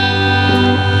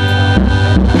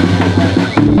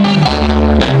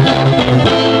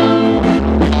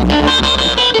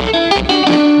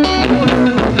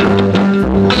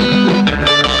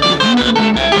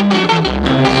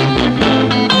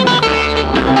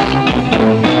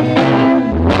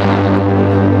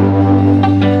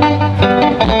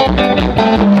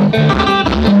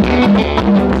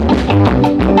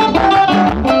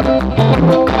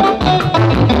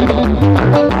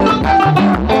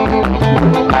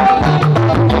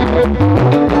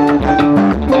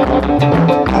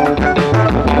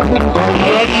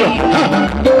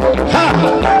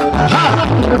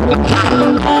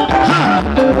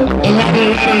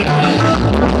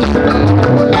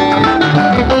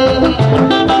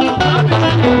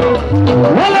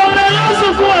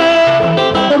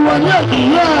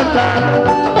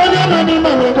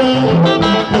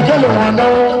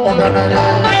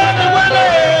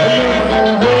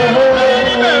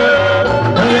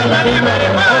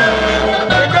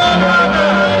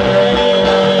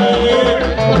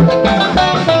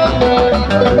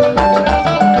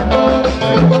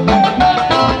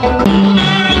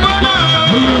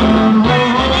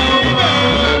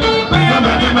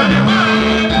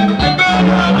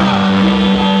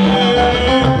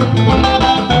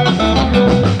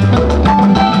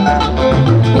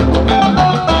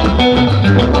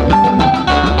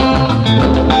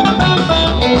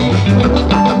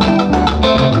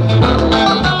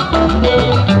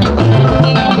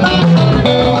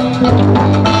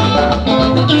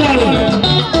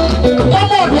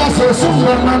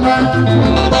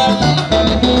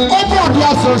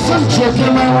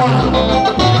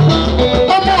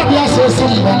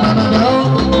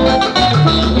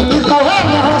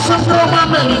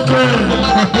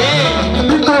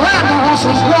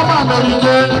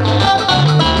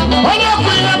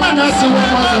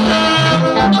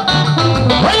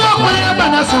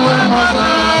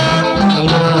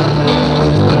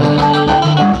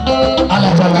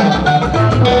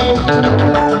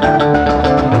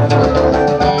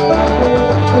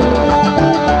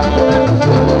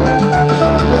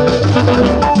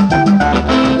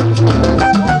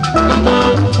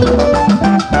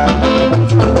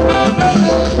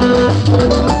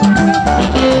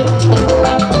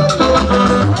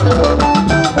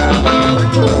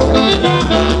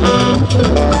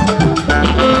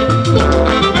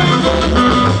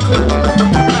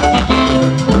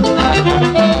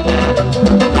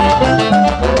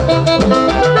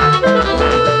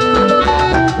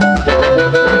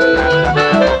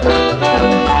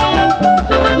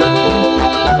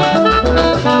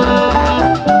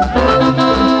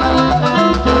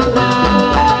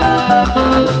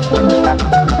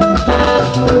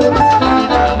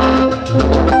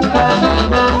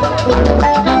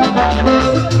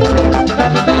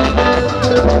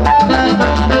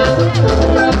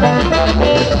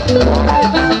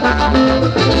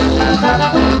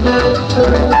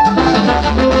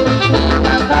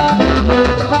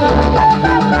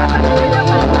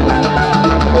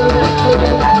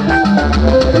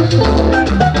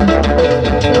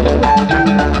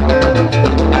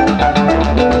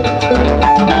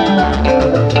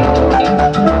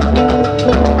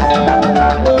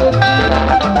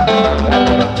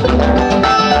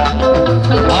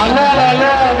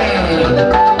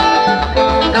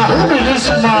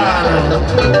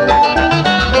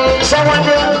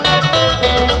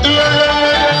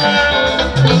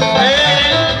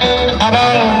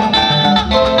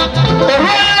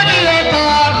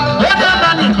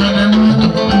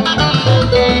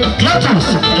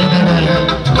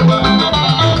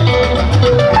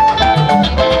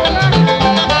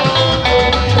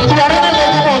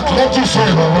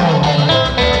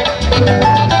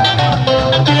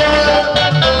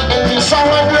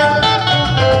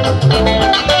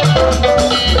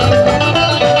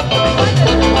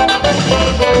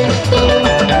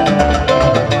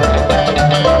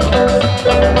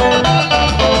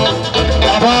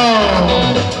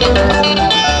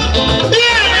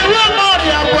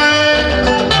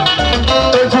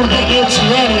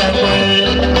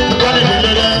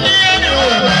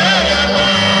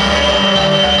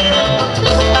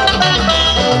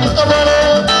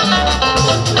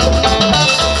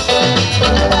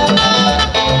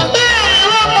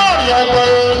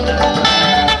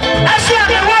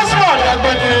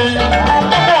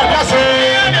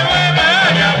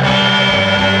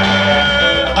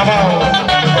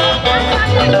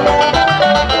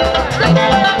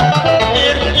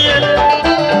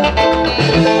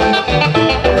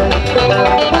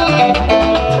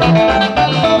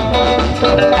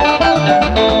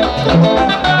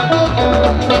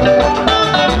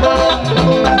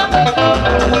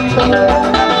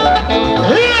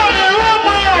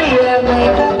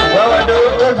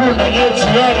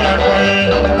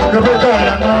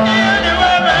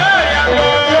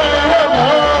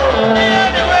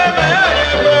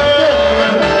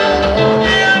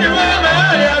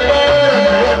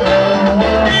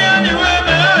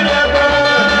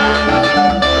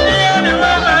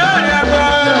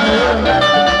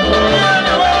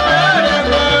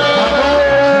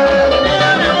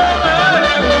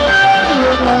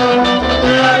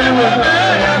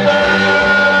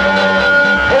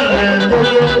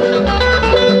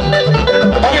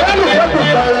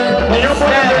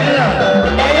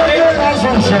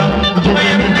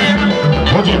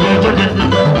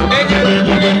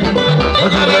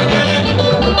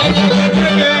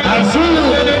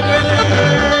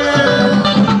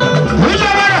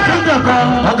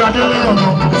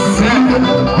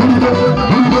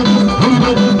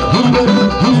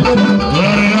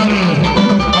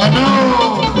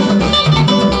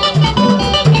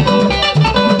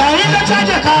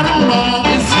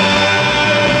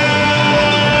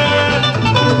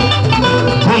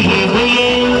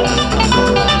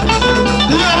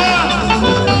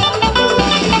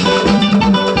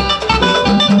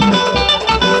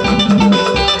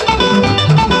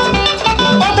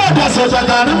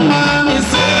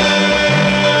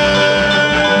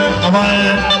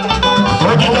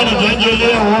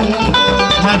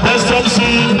 My best MC,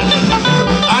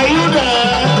 are you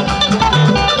there?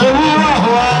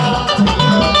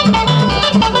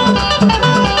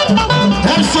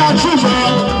 MC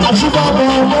Achiva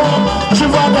Bomo,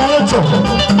 Achiva Barato,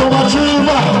 Bomo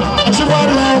Achiva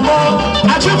Lomo,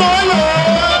 Achiva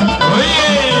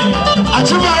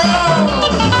Achiva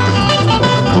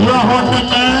you are hot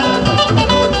man.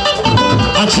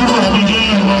 Achiva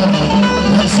begin.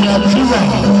 MC Achiva.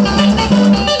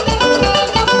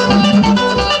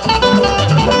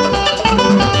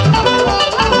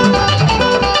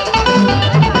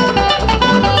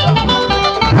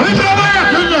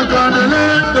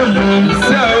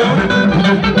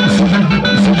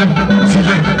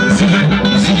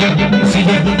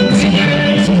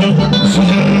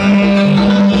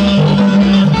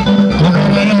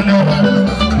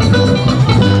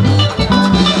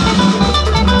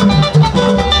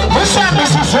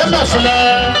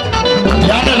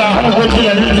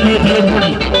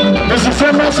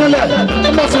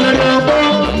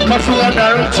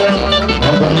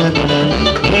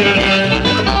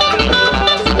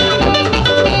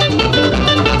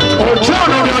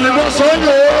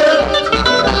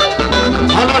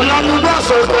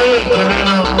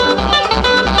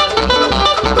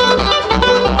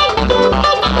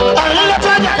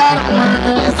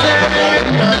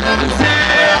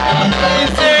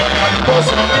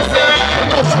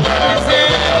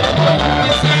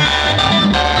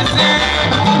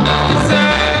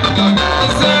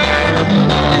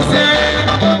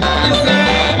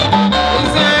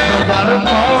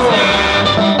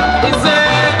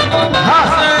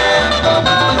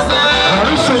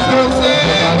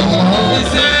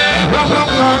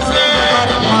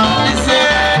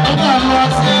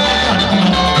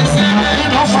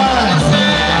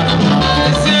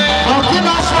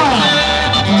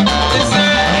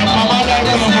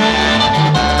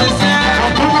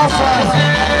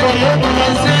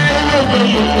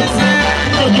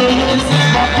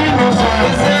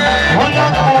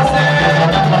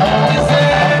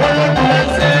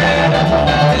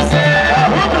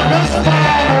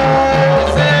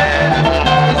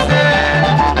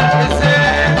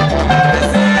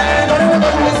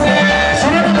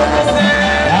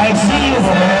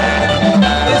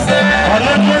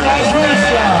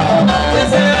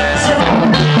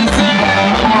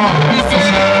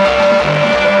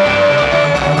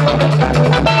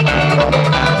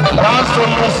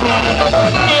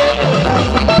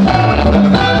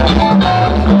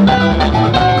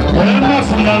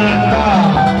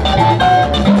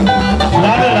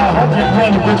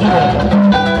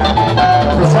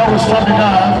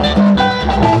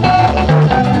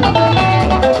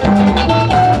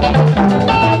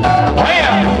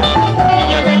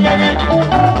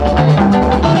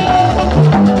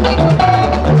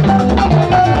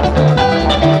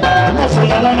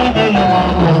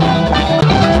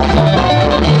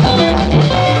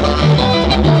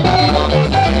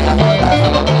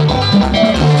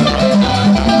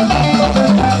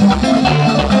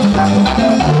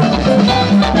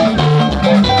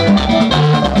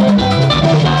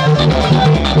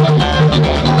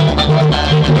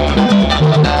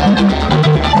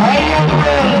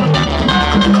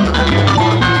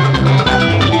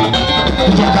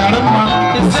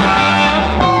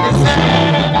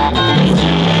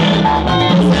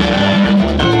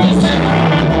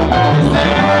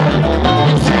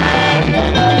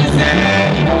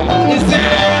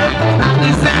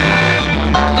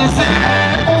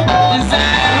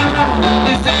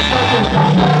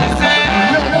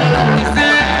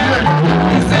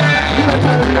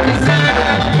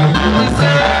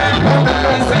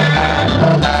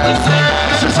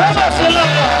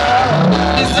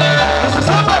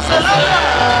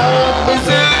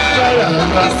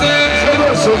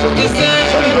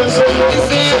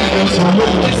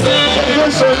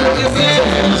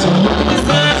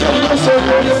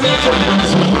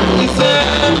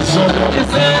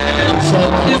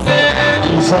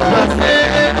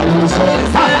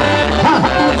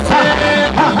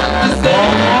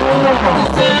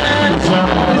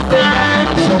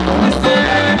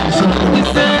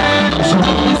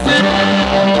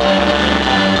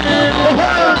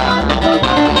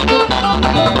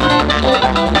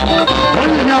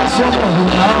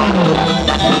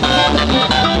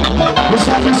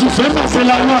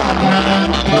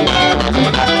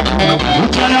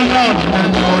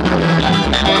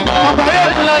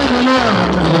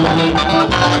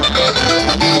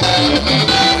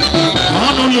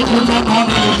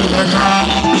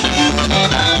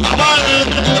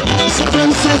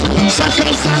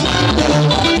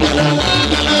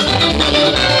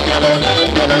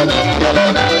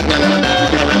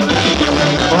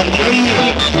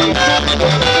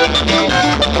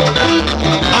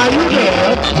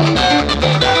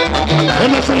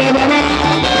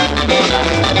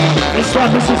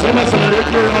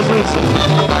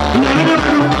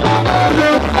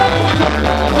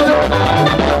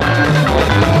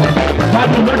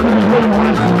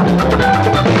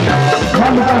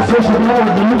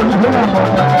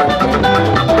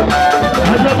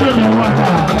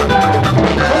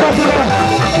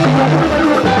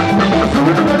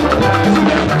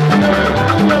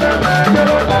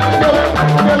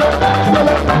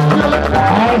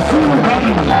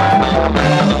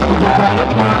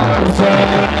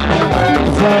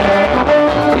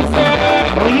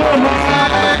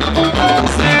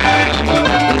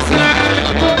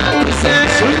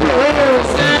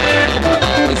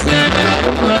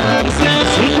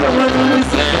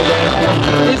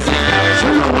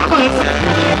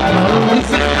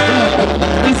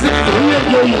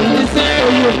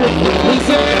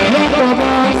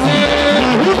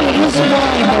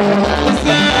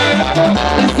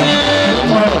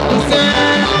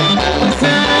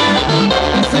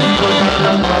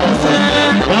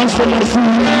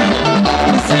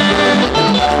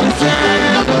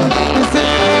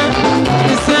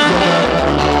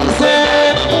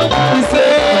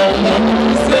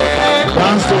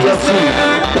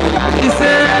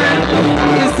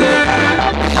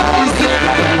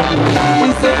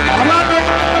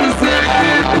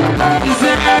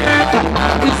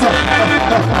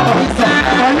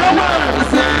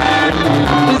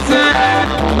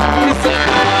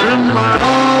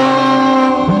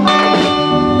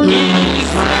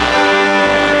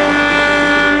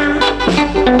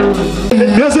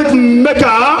 Music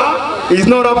maker is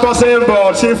not a person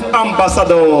but Chief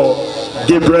Ambassador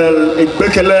Gabriel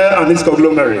Igbekele and his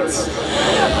conglomerates.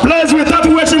 Please, without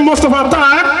wasting most of our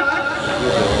time,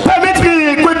 permit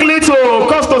me quickly to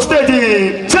cause to stage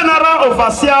the General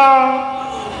Overseer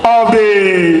of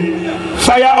the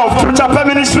Fire of Truth Chapel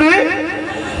Ministry.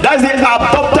 That is the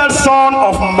adopted son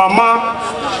of Mama.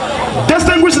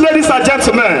 Distinguished ladies and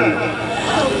gentlemen,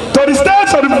 to the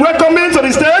stage, welcoming to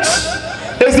the stage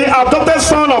is the adopted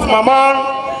son of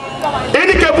Mama.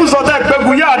 Indicable Zodek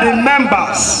Beguya are the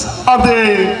members of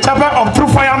the Chapel of True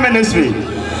Fire Ministry.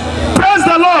 Praise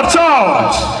the Lord,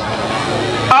 church.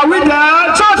 Are we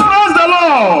there? Church, praise the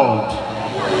Lord.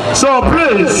 So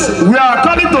please, we are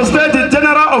calling to stage the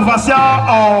General Overseer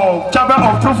of Chapel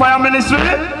of True Fire Ministry.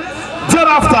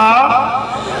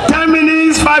 Thereafter, 10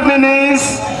 minutes, 5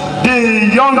 minutes, the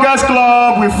youngest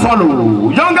club will follow.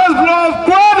 Youngest club,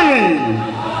 Kwani.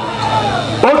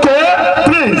 Okay,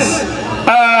 please.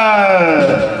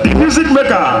 The music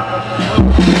maker.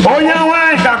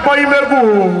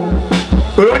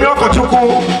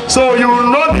 So you will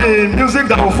know the music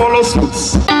that will follow suit.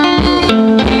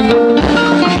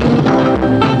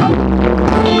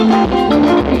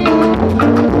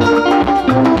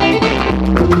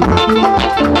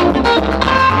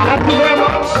 Thank you very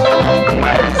much.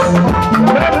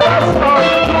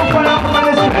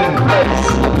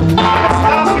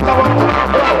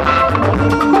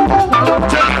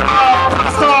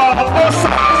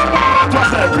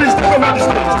 Please take over the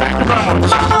stage. Thank you very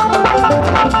much.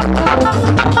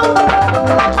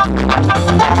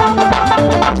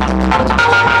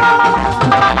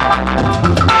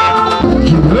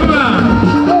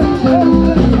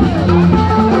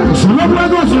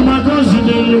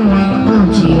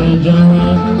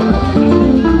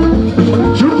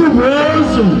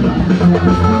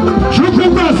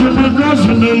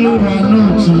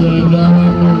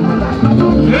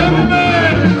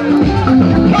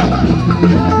 Amen.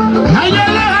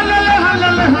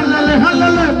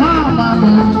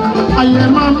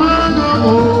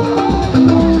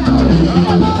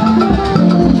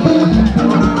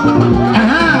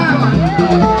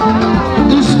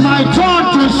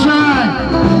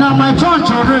 my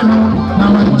church already,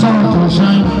 now my church will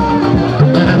shine.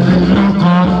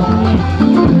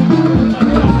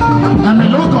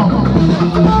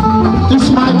 It's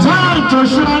my time to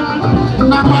shine.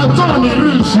 Now my turn is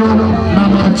rich. Now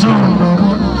my turn.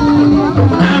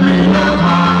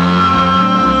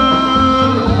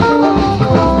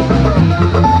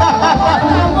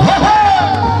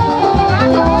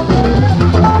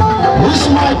 It's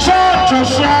my turn to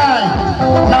shine.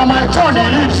 Now my turn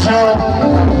is rich.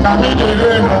 Now me the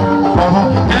rain.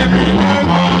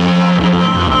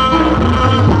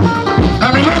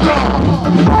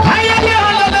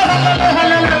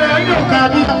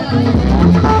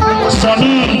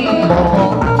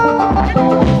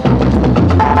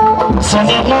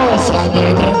 Sonny knows I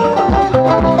did it.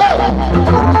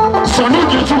 Sonny,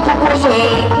 did you propose it?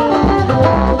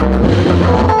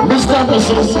 Mr.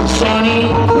 Mrs. Sonny.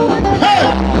 Hey!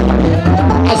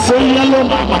 I say yellow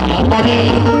mama, buddy.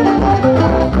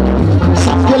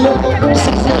 Sakele,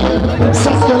 sakele,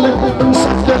 sakele,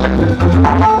 sakele.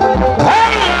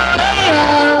 Hey!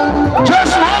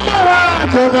 Just one more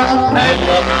toga. Hey,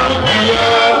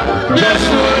 just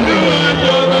one more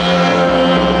toga.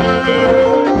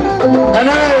 And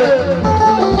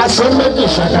I saw me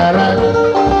shakara.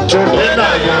 Jolena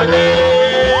yane.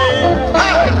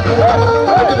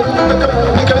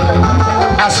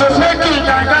 I saw me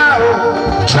shakara.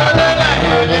 Jolena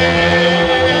yane.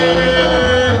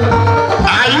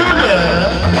 Are you there?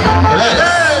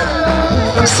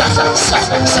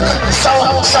 Sawa.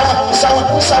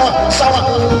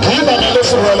 Keep on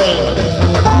listening.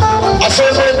 I saw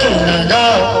me shakara.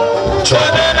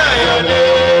 Jolena yane.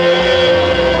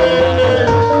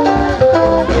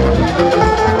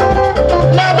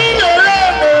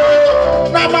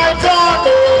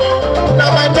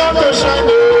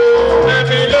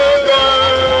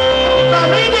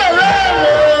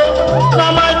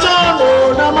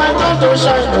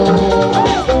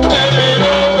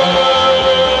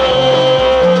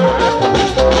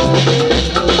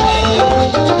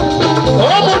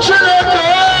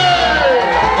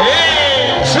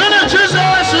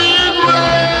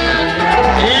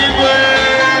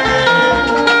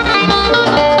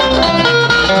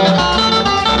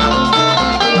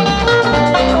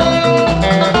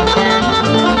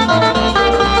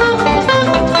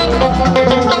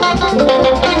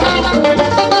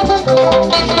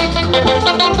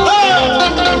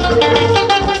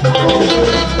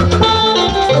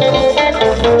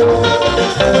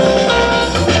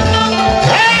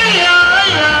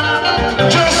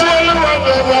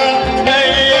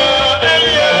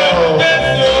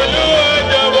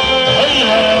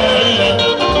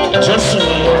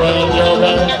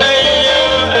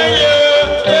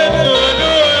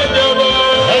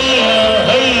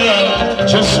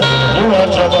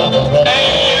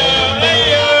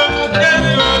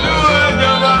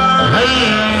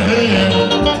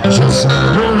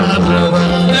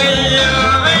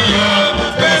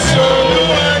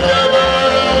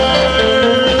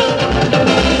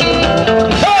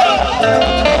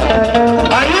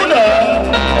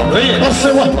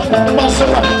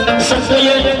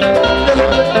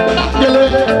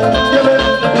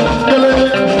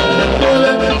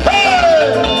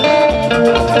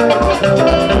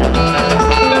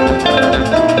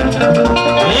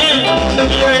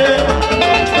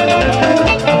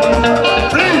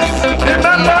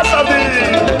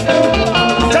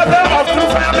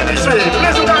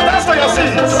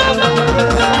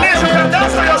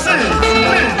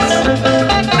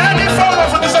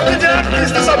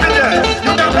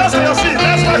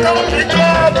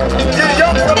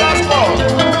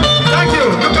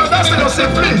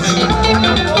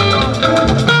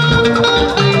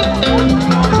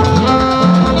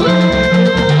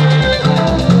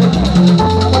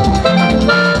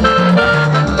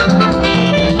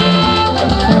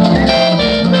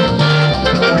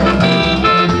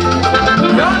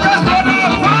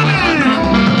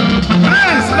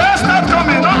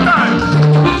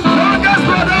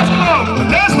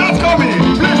 Let's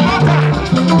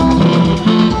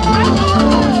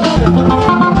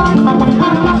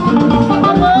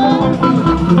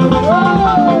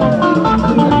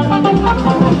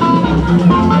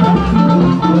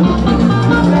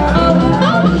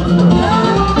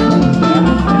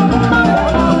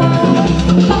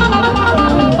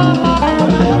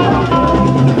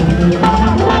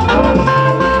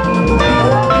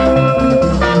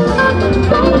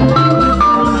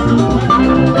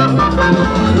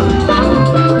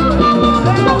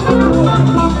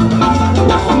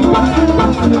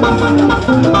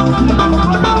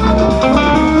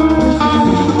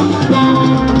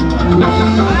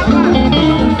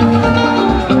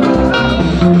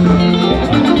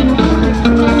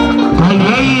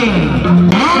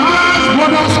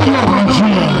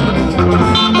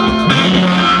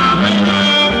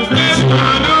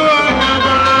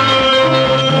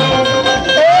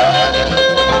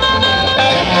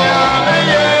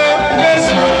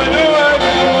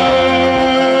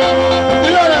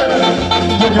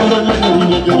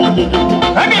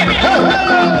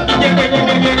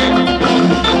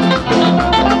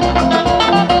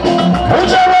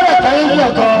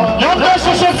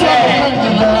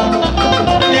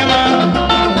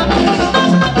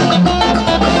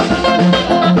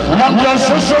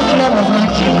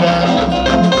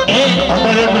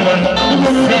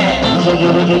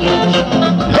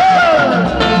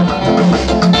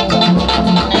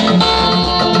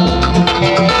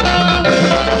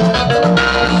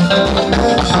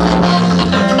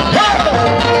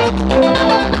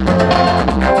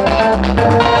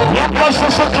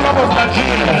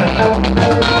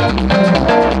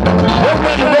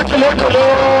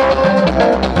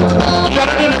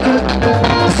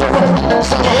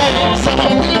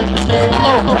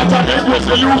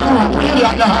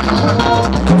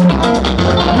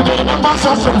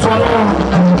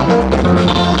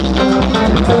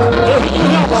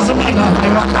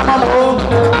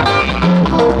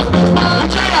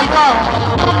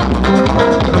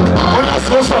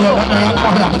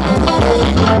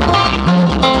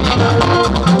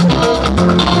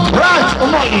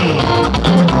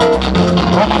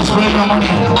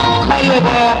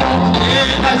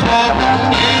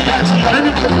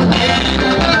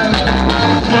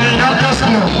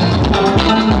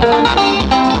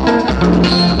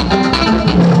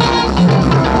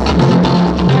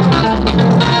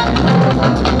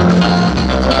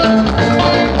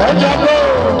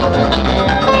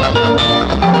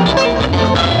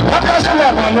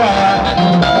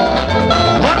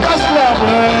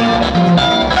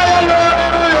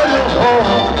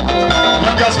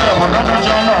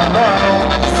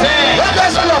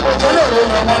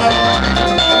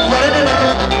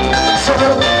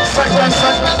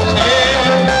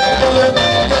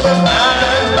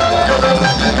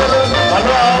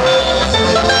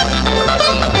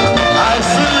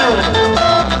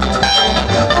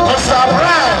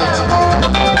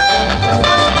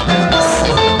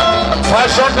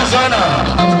Fashion designer,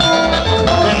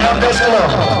 the youngest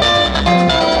club.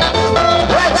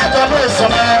 Right at the base,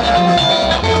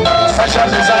 fashion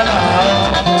designer,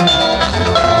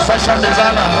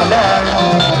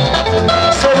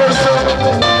 so,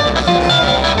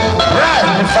 right,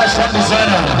 the fashion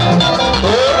designer.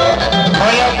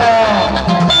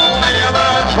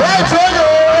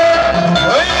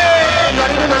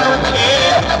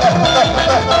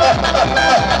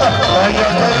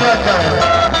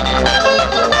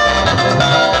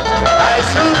 I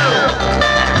see you.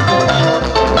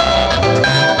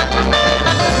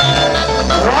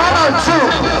 1 and 2,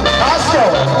 Pastor.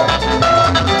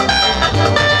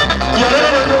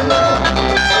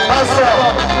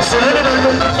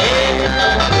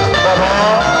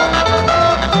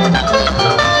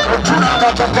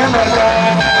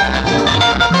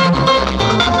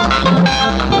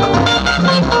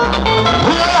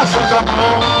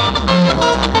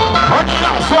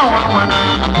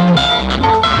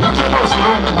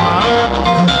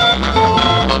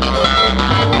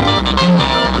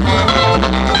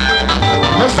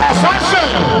 Mr.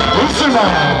 Sunshine,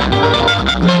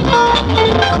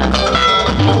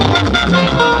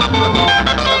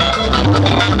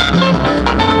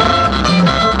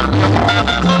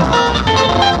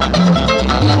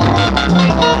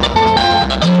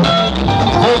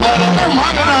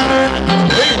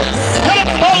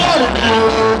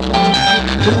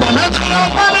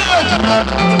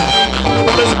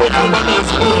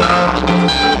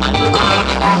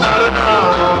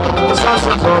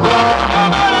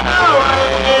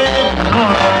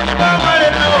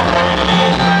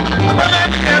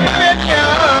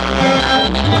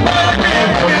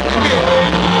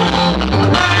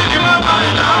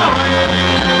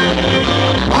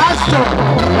 Pastor,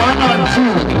 1 and 2.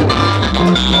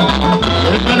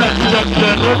 It's been a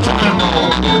no time.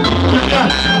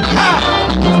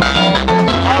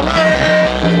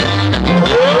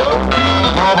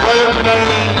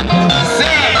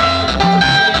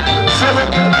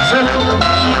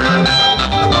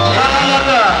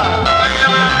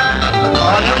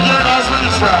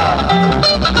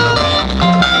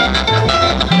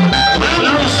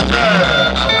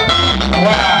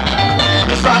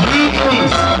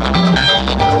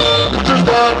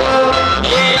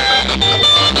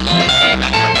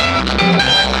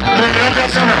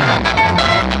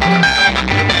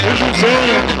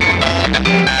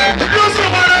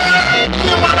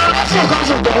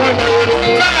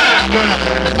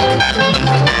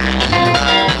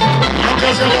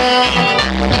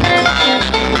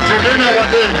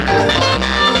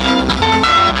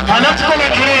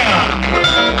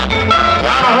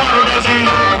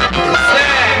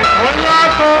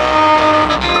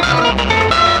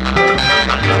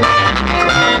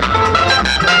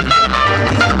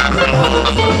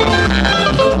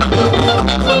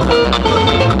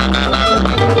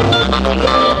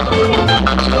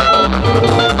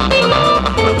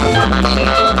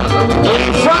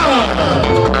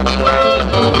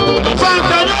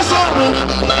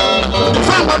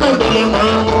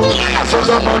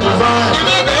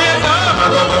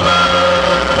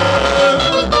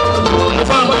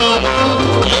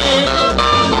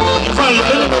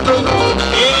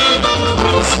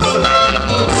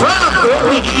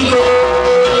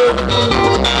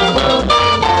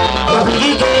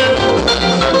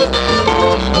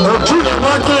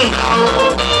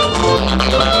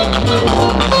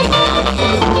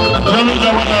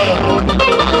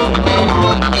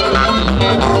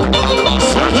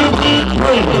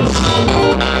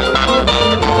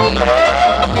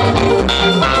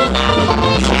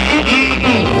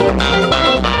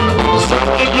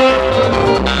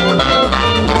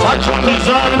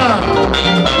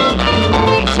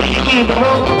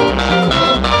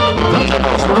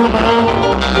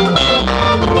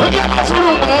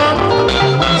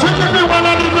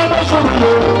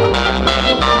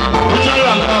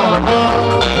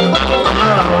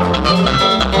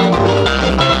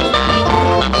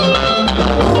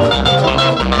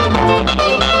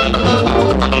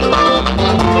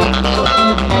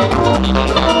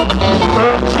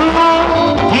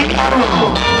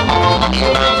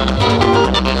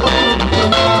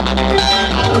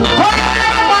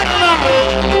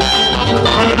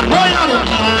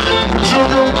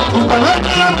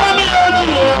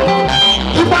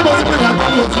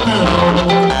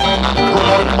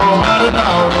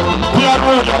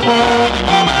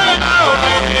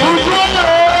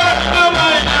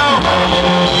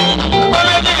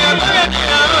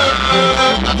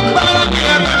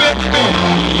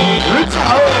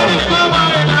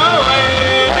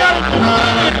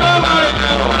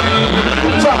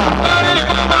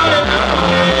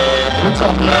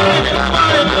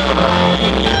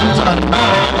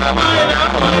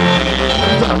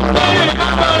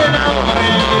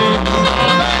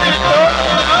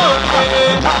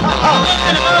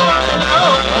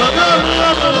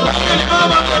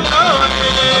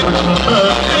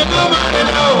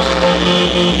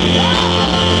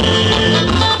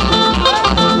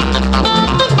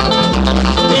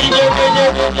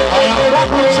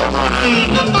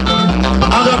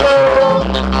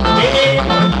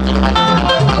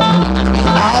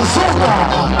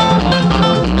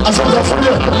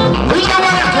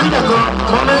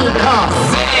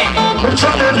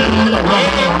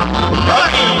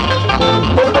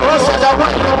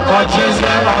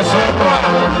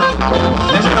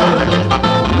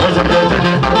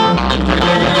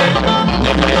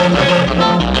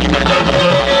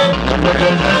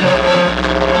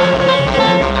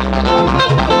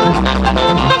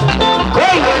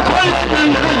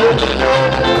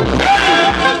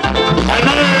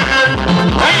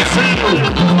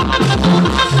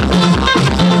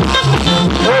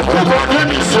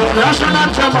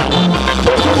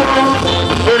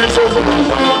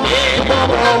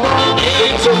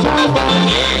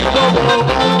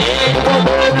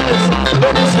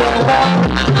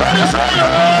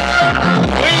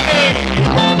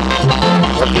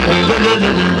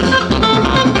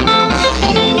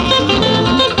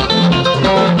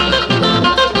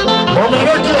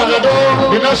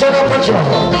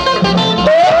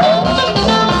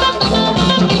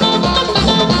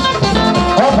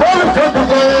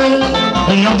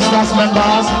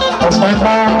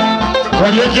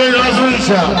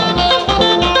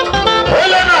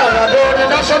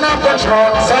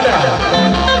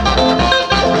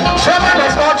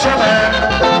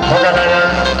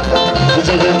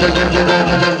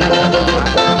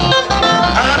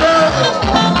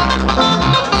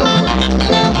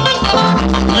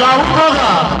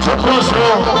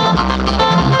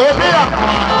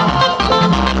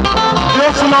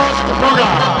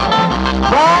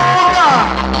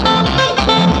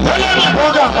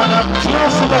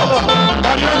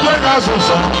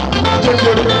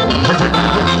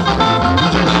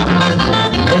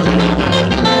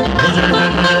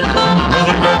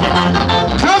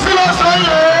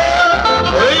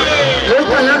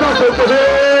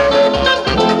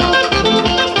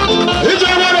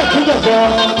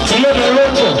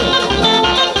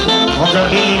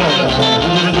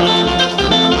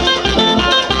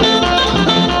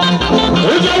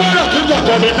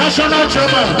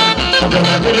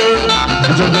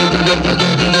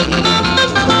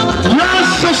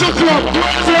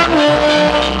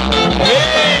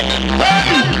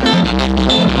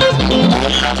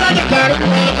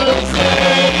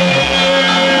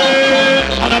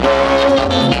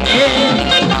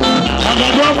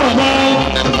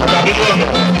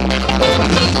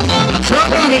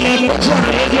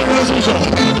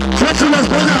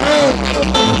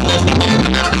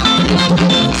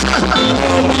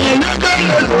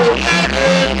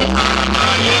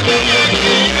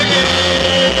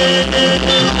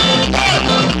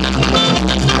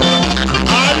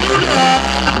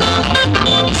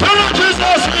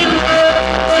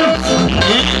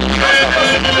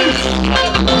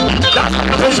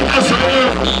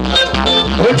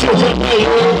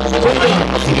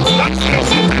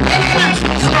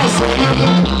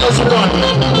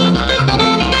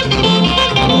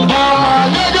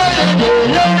 That's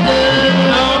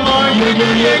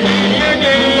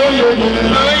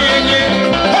Lord.